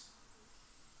is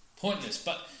pointless.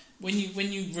 But when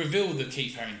you reveal the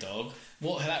Keith Haring dog,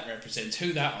 what that represents,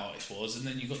 who that artist was, and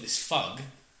then you've got this fuggy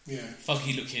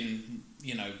looking,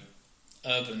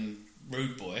 urban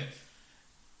rude boy,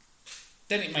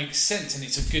 then it makes sense and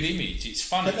it's a good image. It's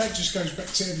funny. But that just goes back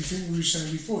to everything we were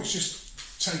saying before. It's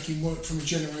just taking work from a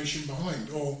generation behind,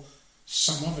 or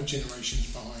some other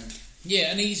generations behind.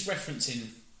 Yeah, and he's referencing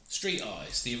street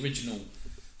artists, the original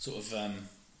sort of,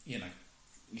 you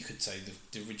could say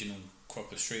the original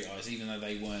crop of street artists, even though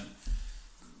they weren't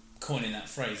coining that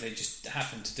phrase, they just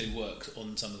happened to do work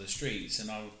on some of the streets.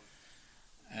 Because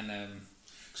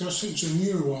I was talking to a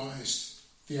mural artist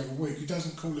the other week who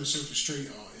doesn't call herself a street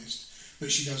artist, but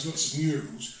she does lots of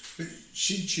murals, but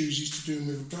she chooses to do them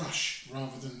with a brush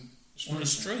rather than on the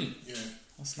street. Yeah.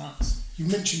 That's nuts. You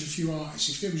mentioned a few artists.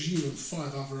 If there was you and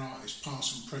 5 other artists,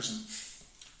 past and present,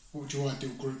 what would your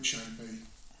ideal group show be?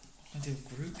 Ideal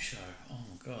group show? Oh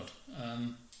my god.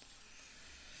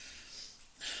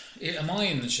 Am I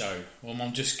in the show, or am I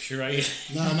just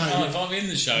curating? No. If I'm in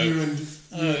the show,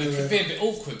 it could be a bit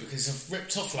awkward because I've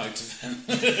ripped off loads of them.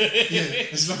 Yeah,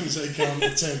 as long as they can't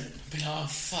pretend. I'd be like, oh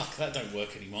fuck, that don't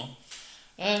work anymore.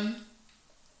 I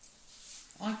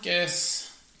guess.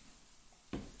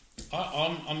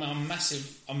 I'm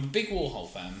a big Warhol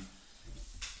fan,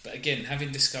 but again,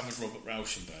 having discovered Robert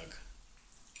Rauschenberg,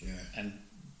 and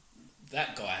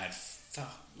that guy had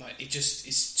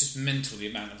it's just mental the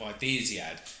amount of ideas he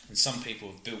had, and some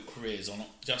people have built careers on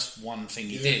just one thing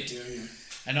he did.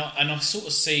 And I sort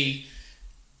of see,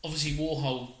 obviously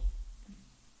Warhol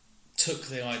took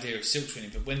the idea of silk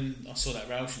screening, but when I saw that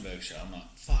Rauschenberg show, I'm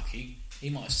like, fuck, he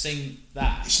might have seen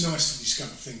that. It's nice to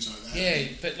discover things like that. Yeah,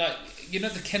 but like,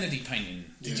 the Kennedy painting.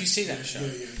 Did you see that show?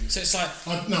 Yeah. So it's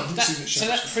like... No, I didn't see that show. So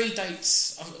that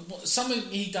predates... Something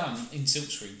he done in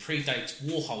silkscreen predates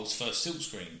Warhol's first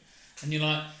silkscreen. And you're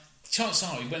like, chances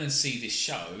are he went and see this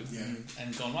show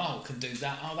and gone, oh, can do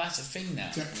that. Oh, that's a thing now.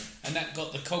 Exactly. And that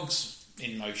got the cogs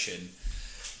in motion.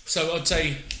 So I'd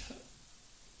say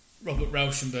Robert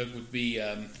Rauschenberg would be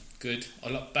good. I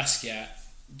like Basquiat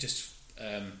just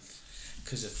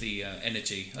because of the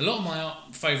energy. A lot of my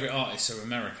favourite artists are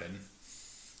American.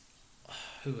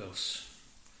 Who else?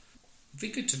 It'd be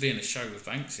good to be in a show with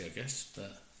Banksy, I guess,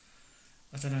 but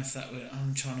I don't know if that would...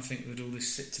 I'm trying to think, would all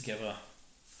this sit together?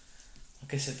 I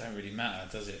guess it don't really matter,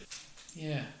 does it?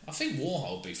 Yeah, I think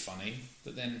Warhol would be funny,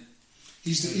 but then...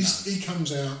 He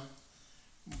comes out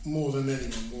more than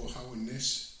anyone, Warhol, in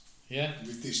this. Yeah?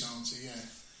 With this answer,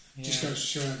 yeah. Just goes to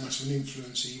show how much of an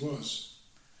influence he was.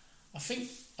 I think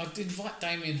I'd invite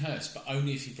Damien Hirst, but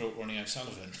only if he brought Ronnie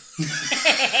O'Sullivan.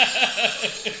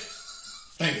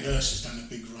 Damien Hirst has done a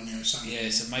big Ronnie O'Sullivan. Yeah,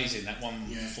 it's amazing, that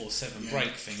 147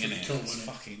 break thing, isn't it? Cool, It's isn't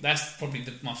it? fucking, that's probably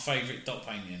my favourite dot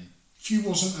painting. If you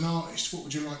wasn't an artist, what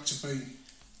would you like to be?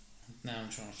 Now I'm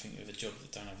trying to think of a job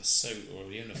that don't have a suit or a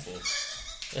uniform.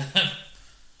 I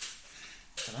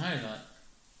don't know, like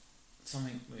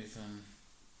something with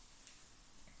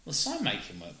well, sign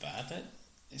making weren't bad.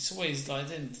 It's always like, I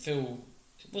didn't feel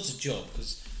it was a job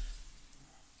because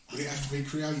Would it have to be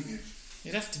creative?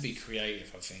 it'd have to be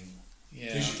creative, I think.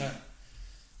 Yeah, Visually.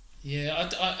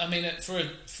 I mean,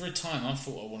 for a time I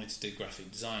thought I wanted to do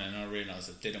graphic design, and I realised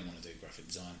I didn't want to do graphic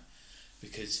design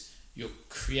because you're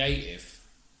creative.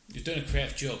 You're doing a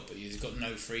creative job, but you've got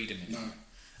no freedom in it. No.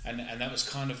 And that was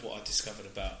kind of what I discovered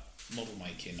about model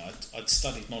making. I'd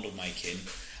studied model making,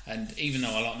 and even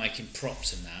though I like making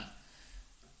props and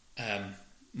that,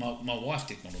 my wife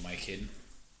did model making.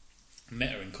 I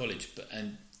met her in college,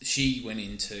 and she went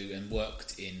into and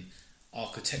worked in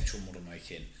architectural model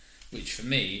making, which for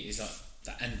me is like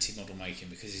the anti-model making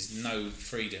because there's no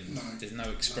freedom, there's no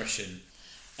expression.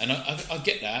 And I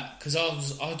get that because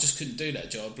I just couldn't do that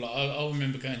job. Like I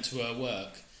remember going to her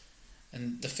work,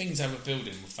 and the things they were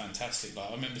building were fantastic. Like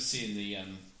I remember seeing the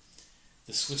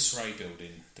Swiss Ray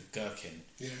building, the Gherkin,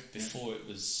 before it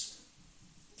was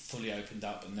fully opened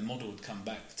up, and the model would come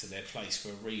back to their place for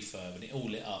a refurb, and it all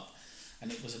lit up,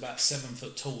 and it was about 7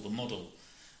 foot tall, the model,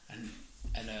 and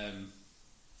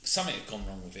something had gone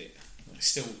wrong with it.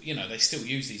 Still, they still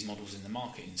use these models in the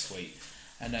marketing suite,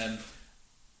 and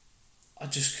I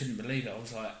just couldn't believe it. I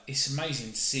was like, it's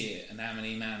amazing to see it and how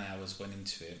many man hours went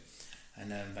into it.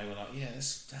 And they were like, yeah,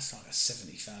 that's like a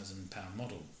 £70,000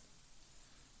 model.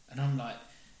 And I'm like,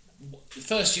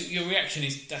 first your reaction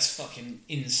is, that's fucking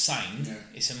insane. Yeah.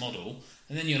 It's a model.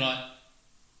 And then you're like,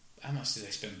 how much did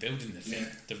they spend building the thing,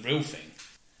 the real thing?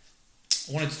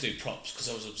 I wanted to do props because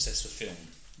I was obsessed with film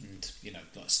and,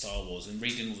 like Star Wars, and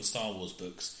reading all the Star Wars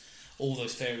books, all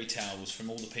those fairy tales from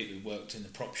all the people who worked in the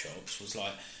prop shops was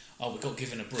like, we got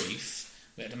given a brief,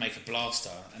 we had to make a blaster,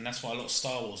 and that's why a lot of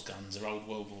Star Wars guns are old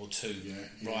World War II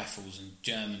rifles and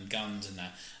German guns and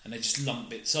that, and they just lump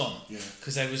bits on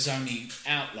because there was only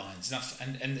outlines,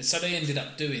 and so they ended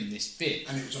up doing this bit.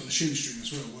 And it was on the shoestring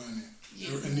as well, weren't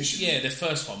it? Initially. Yeah, the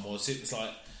first one was. It was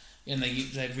like, they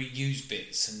reuse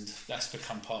bits, and that's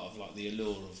become part of like the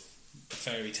allure of the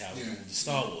fairy tale and all the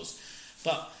Star Wars.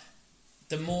 But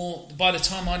by the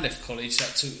time I left college,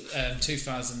 that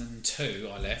 2002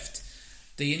 I left,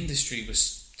 the industry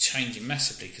was changing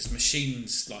massively because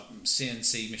machines like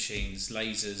CNC machines,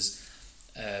 lasers,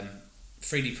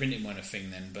 3D printing weren't a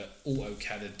thing then, but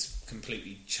AutoCAD had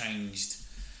completely changed.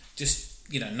 Just,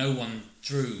 no one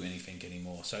drew anything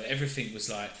anymore, so everything was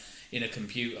like in a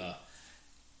computer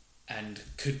and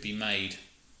could be made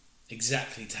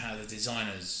exactly to how the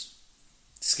designers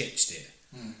sketched it.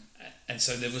 And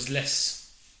so there was less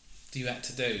you had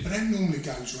to do. But that normally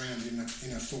goes around in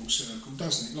a full circle,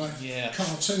 doesn't it? Like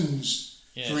cartoons,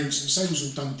 for instance, they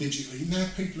was all done digitally. Now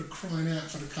people are crying out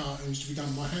for the cartoons to be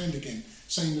done by hand again.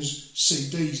 Same as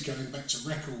CDs going back to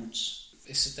records.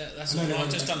 I've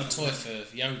just done a toy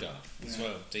for Yoda as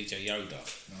well, DJ Yoda.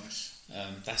 Nice.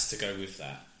 That's to go with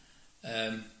that.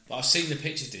 But I've seen the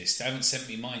picture discs. They haven't sent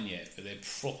me mine yet, but they're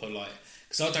proper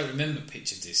because I don't remember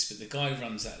picture discs, but the guy who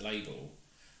runs that label,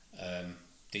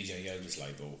 DJ Yoda's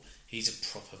label, he's a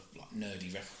proper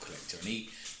nerdy record collector, and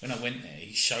when I went there,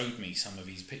 he showed me some of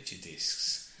his picture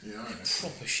discs. Yeah,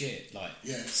 proper shit.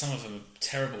 Some of them are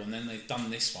terrible, and then they've done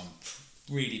this one,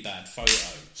 really bad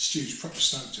photo. Stu's proper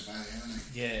stoked about it,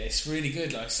 isn't he? Yeah, it's really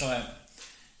good. It's like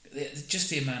just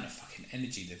the amount of fucking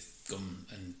energy they've gone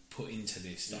and put into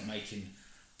this,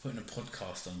 putting a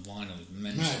podcast on vinyl is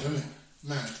mental. Mad, isn't it?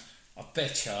 Mad. I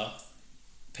betcha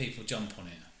people jump on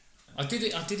it. I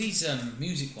did his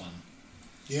music one.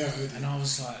 Yeah. And I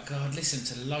was like, God, I'd listened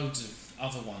to loads of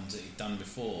other ones that he'd done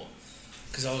before.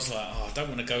 Because I was like, I don't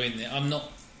want to go in there. I'm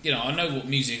not, I know what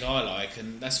music I like,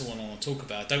 and that's all I want to talk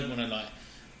about. I don't want to,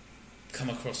 come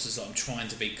across as I'm trying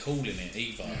to be cool in it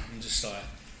either. Yeah. I'm just like...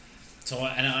 So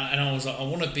I was like, I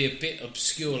want to be a bit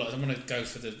obscure. I don't want to go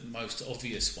for the most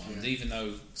obvious ones, even though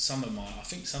I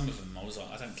think some of them, I was like,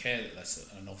 I don't care that that's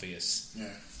an obvious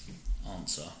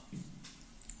answer.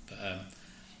 But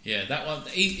that one,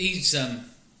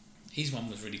 his one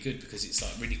was really good because it's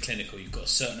really clinical. You've got a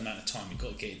certain amount of time, you've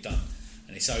got to get it done,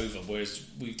 and it's over. Whereas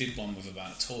we did one with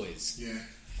about toys. Yeah.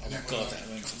 Oh my God, that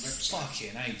went for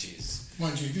fucking ages.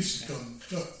 Mind you, this has gone.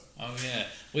 Look. Oh yeah,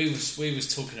 we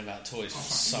was talking about toys for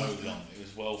so long. It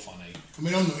was well funny. I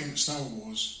mean, I'm not into Star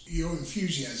Wars. Your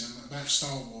enthusiasm about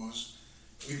Star Wars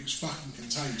it was fucking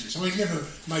contagious. I mean, it never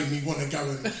made me want to go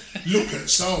and look at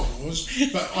Star Wars,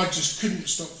 but I just couldn't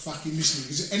stop fucking listening,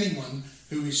 because anyone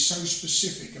who is so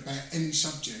specific about any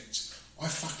subject, I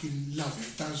fucking love it.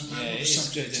 It doesn't matter what the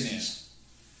subject is.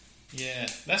 Yeah,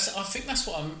 I think that's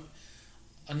what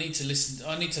I need to listen.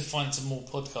 I need to find some more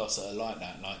podcasts that are like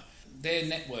that. Like, their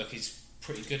network is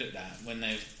pretty good at that when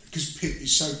they've. Because Pitt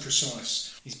is so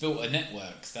precise. He's built a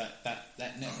network. That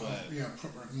network. Yeah, I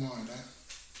proper admire that.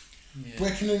 Yeah.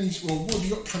 Where can what have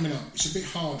you got coming up? It's a bit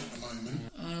hard at the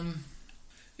moment.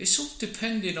 It's all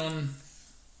depending on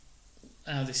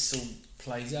how this all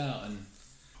plays out. And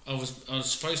I was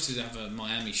supposed to have a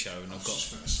Miami show, and I've got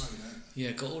just about to say that.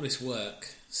 Yeah, got all this work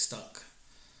stuck.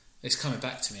 It's coming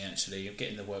back to me actually. I'm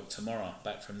getting the work tomorrow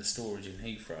back from the storage in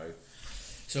Heathrow.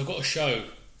 So I've got a show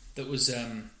that was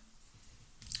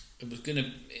it was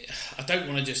gonna. I don't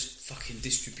want to just fucking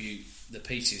distribute the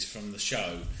pieces from the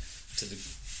show to the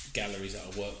galleries that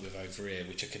I work with over here,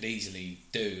 which I could easily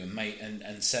do and make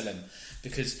and sell them,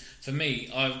 because for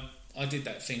me, I did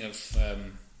that thing of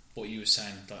what you were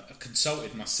saying. Like, I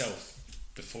consulted myself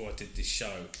before I did this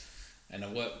show, and I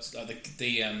worked like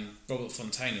the Robert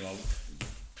Fontaine, who I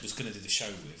was going to do the show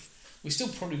with. We still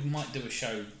probably might do a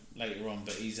show later on,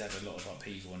 but he's had a lot of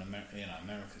upheaval, and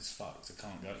America's fucked. You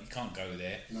can't go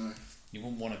there. No, you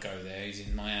wouldn't want to go there. He's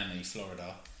in Miami,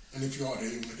 Florida. And if you are there,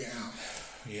 you want to get out.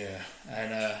 Yeah,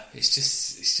 and it's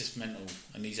just mental.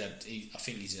 And I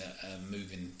think he's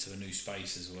moving to a new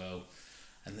space as well.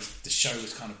 And the show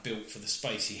was kind of built for the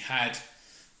space he had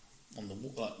on the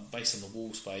based on the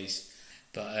wall space.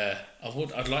 But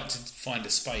I'd like to find a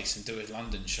space and do a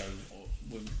London show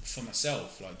for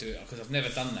myself, like do it, because I've never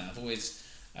done that. I've always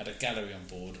had a gallery on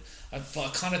board, but I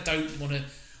kind of don't want to.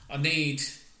 I need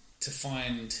to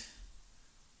find.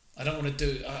 I don't want to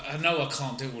do. I know I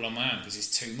can't do it all on my own because it's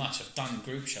too much. I've done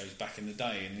group shows back in the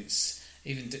day, and it's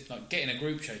even like getting a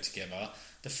group show together.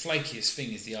 The flakiest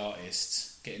thing is the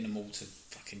artists, getting them all to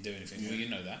fucking do anything. Yeah. Well, you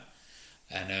know that,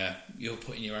 and you're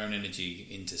putting your own energy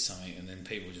into something, and then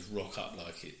people just rock up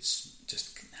like it's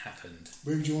just happened.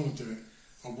 Where would you want to do it?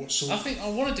 Or what sort? I think I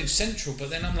want to do Central,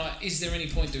 but then I'm like, is there any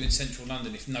point doing Central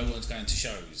London if no one's going to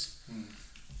shows?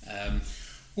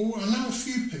 Well, I know a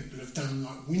few people have done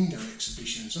like window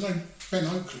exhibitions. I know Ben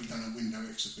Oakley done a window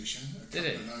exhibition. Did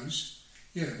it? Of those.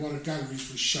 Yeah, one of the galleries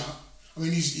was shut. I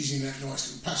mean, he's in that nice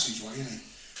little passageway, isn't he?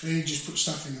 And then he just put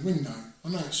stuff in the window. I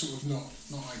know it's sort of not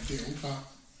ideal, but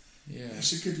yeah,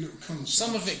 it's a good little concept.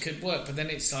 Some of it could work, but then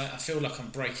it's like I feel like I'm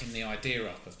breaking the idea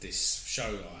up of this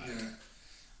show I had,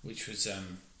 which was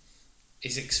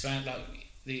is expand like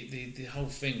the whole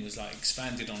thing was like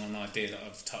expanded on an idea that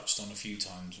I've touched on a few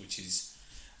times, which is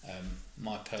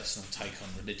my personal take on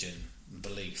religion and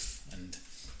belief and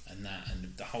that,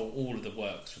 and all of the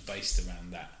works were based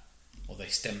around that, or they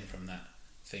stem from that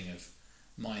thing of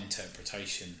my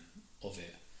interpretation of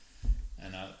it.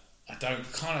 And I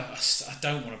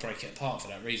don't want to break it apart for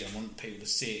that reason. I want people to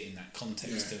see it in that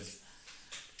context of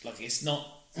like it's not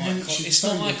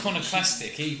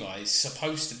iconoclastic either. It's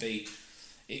supposed to be.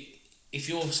 If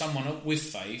you're someone with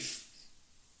faith,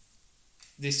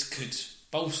 this could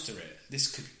bolster it.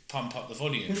 This could pump up the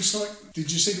volume. Well, it's like,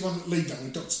 did you see the one that Lee done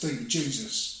with Dr. D with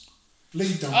Jesus?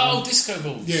 Lee done. Oh, Disco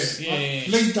Balls. Yeah.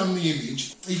 Lee done the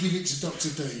image. He gave it to Dr.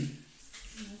 D.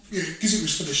 Yeah, because it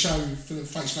was for the show, for the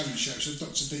Face Value show. So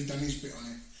Dr. D done his bit on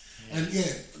it. Yeah.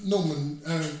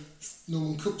 And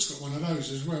Norman Cook's got one of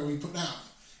those as well. He put that up.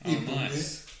 He bought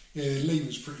it. Yeah, Lee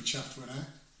was pretty chuffed with that.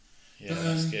 Yeah, but,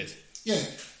 that's good. Yeah,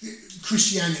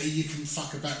 Christianity, you can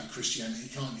fuck about with Christianity,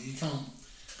 can't you? You can't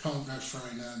go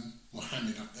throwing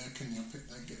Muhammad up there, can you? I think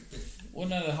they get a bit. Well,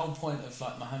 no, the whole point of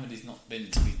like Muhammad is not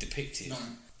meant to be depicted. No.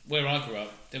 Where I grew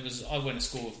up, I went to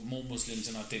school with more Muslims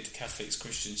than I did Catholics,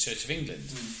 Christians, Church of England,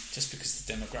 just because of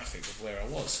the demographic of where I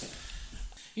was.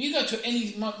 You go to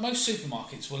most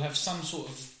supermarkets will have some sort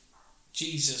of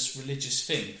Jesus religious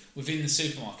thing within the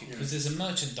supermarket because there's a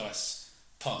merchandise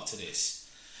part to this.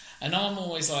 And I'm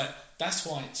always like, that's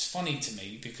why it's funny to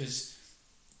me, because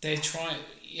they're trying,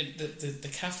 the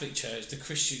Catholic Church, the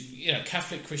Christian,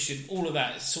 Catholic, Christian, all of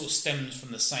that sort of stems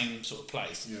from the same sort of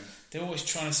place. Yeah. They're always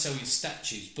trying to sell you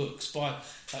statues, books, Bible,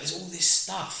 like there's all this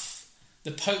stuff.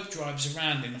 The Pope drives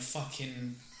around in a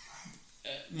fucking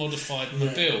modified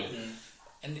mobile. Yeah.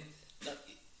 And,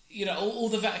 all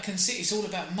the Vatican City, it's all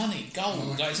about money,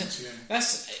 gold.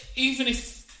 That's, even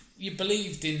if you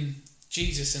believed in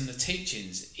Jesus and the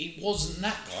teachings, he wasn't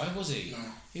that guy, was he? No.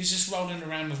 He was just rolling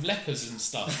around with lepers and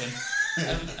stuff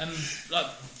and like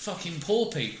fucking poor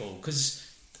people, because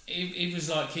he was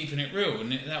like keeping it real,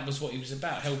 and that was what he was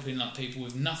about, helping like people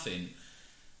with nothing.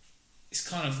 it's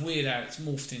kind of weird how it's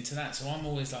morphed into that. So I'm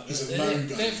always like, There's a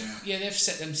logo, they've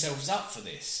set themselves up for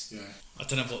this. Yeah. I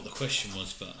don't know what the question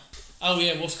was, but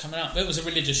what's coming up? It was a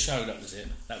religious show. That was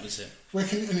it. Where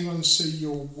can anyone see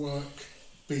your work,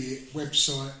 be it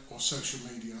website or social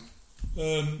media?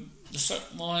 So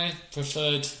my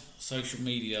preferred social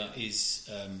media is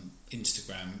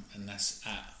Instagram, and that's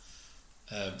at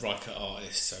Ryca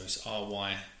Artist. So it's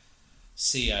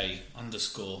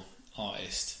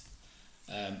RYCA_artist.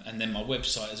 And then my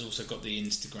website has also got the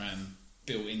Instagram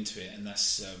built into it, and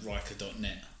that's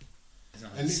Ryca.net.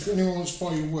 And if anyone wants to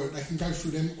buy your work, they can go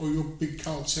through them or your Big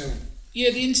Cartel.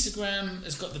 Yeah, the Instagram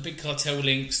has got the Big Cartel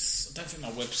links. I don't think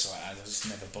my website has. I just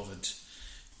never bothered.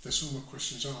 That's all my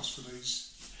questions asked for these.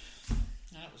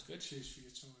 That was good. Cheers for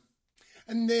your time.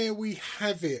 And there we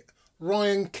have it.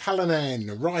 Ryan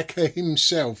Callanan, Ryca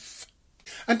himself.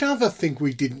 Another thing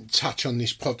we didn't touch on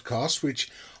this podcast, which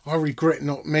I regret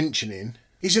not mentioning,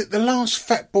 is at the last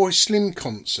Fatboy Slim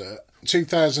concert,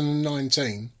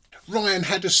 2019, Ryan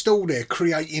had a stall there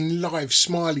creating live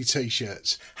smiley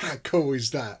t-shirts. How cool is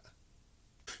that?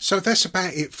 So that's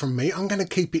about it from me. I'm going to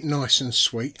keep it nice and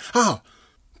sweet.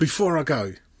 Before I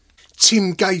go,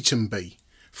 Tim Gatenby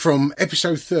from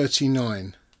episode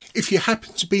 39. If you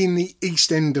happen to be in the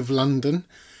East End of London,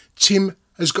 Tim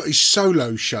has got his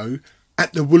solo show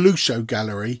at the Waluso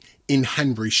Gallery in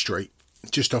Hanbury Street,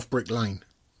 just off Brick Lane,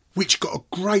 which got a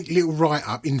great little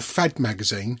write-up in Fad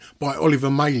magazine by Oliver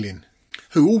Malin,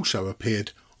 who also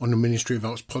appeared on the Ministry of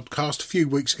Arts podcast a few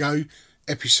weeks ago,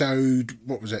 episode,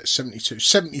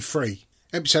 73,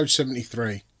 episode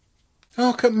 73.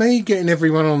 Look at me getting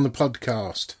everyone on the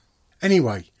podcast.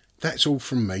 Anyway, that's all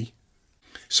from me.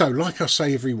 So, like I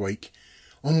say every week,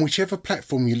 on whichever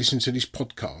platform you listen to this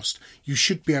podcast, you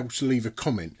should be able to leave a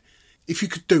comment. If you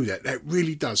could do that, that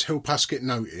really does help us get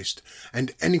noticed,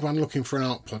 and anyone looking for an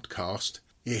art podcast,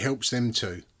 it helps them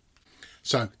too.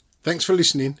 So, thanks for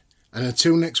listening, and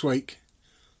until next week,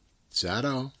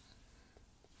 ta-da.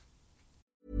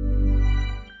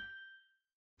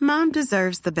 Mom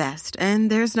deserves the best, and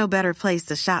there's no better place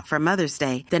to shop for Mother's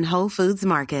Day than Whole Foods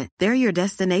Market. They're your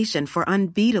destination for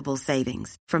unbeatable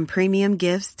savings, from premium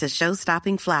gifts to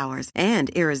show-stopping flowers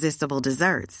and irresistible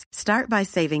desserts. Start by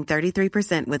saving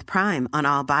 33% with Prime on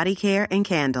all body care and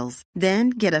candles.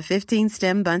 Then get a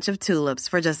 15-stem bunch of tulips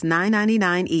for just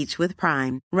 $9.99 each with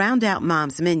Prime. Round out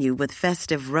Mom's menu with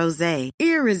festive rosé,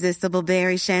 irresistible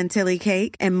berry chantilly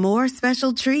cake, and more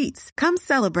special treats. Come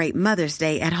celebrate Mother's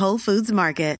Day at Whole Foods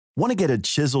Market. Want to get a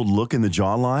chiseled look in the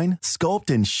jawline? Sculpt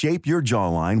and shape your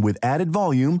jawline with added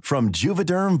volume from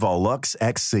Juvederm Volux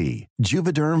XC.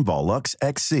 Juvederm Volux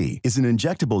XC is an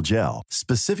injectable gel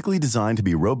specifically designed to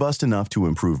be robust enough to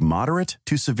improve moderate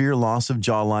to severe loss of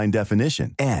jawline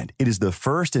definition. And it is the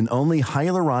first and only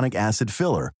hyaluronic acid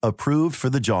filler approved for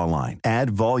the jawline.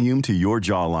 Add volume to your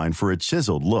jawline for a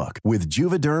chiseled look with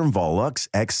Juvederm Volux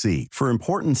XC. For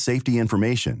important safety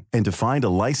information and to find a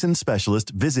licensed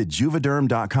specialist, visit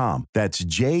Juvederm.com. That's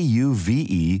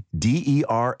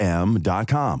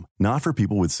Juvederm.com. Not for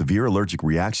people with severe allergic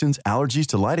reactions, allergies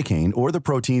to lidocaine, or the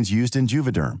proteins used in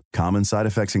Juvederm. Common side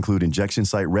effects include injection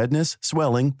site redness,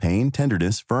 swelling, pain,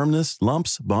 tenderness, firmness,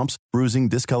 lumps, bumps, bruising,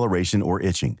 discoloration, or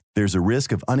itching. There's a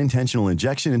risk of unintentional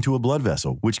injection into a blood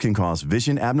vessel, which can cause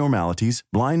vision abnormalities,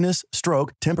 blindness,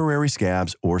 stroke, temporary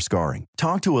scabs, or scarring.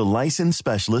 Talk to a licensed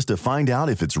specialist to find out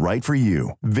if it's right for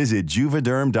you. Visit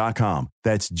Juvederm.com.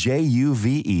 That's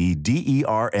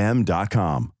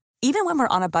Juvederm.com. Even when we're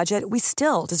on a budget, we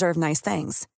still deserve nice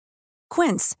things.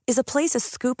 Quince is a place to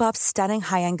scoop up stunning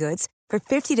high-end goods for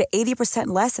 50 to 80%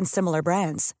 less than similar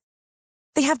brands.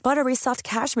 They have buttery soft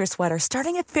cashmere sweaters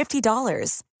starting at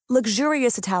 $50,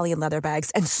 luxurious Italian leather bags,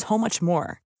 and so much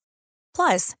more.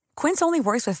 Plus, Quince only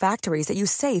works with factories that use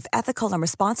safe, ethical, and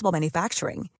responsible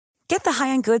manufacturing. Get the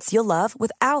high-end goods you'll love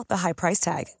without the high price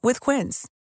tag with Quince.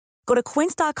 Go to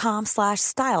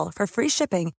quince.com/style for free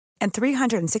shipping and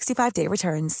 365-day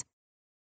returns.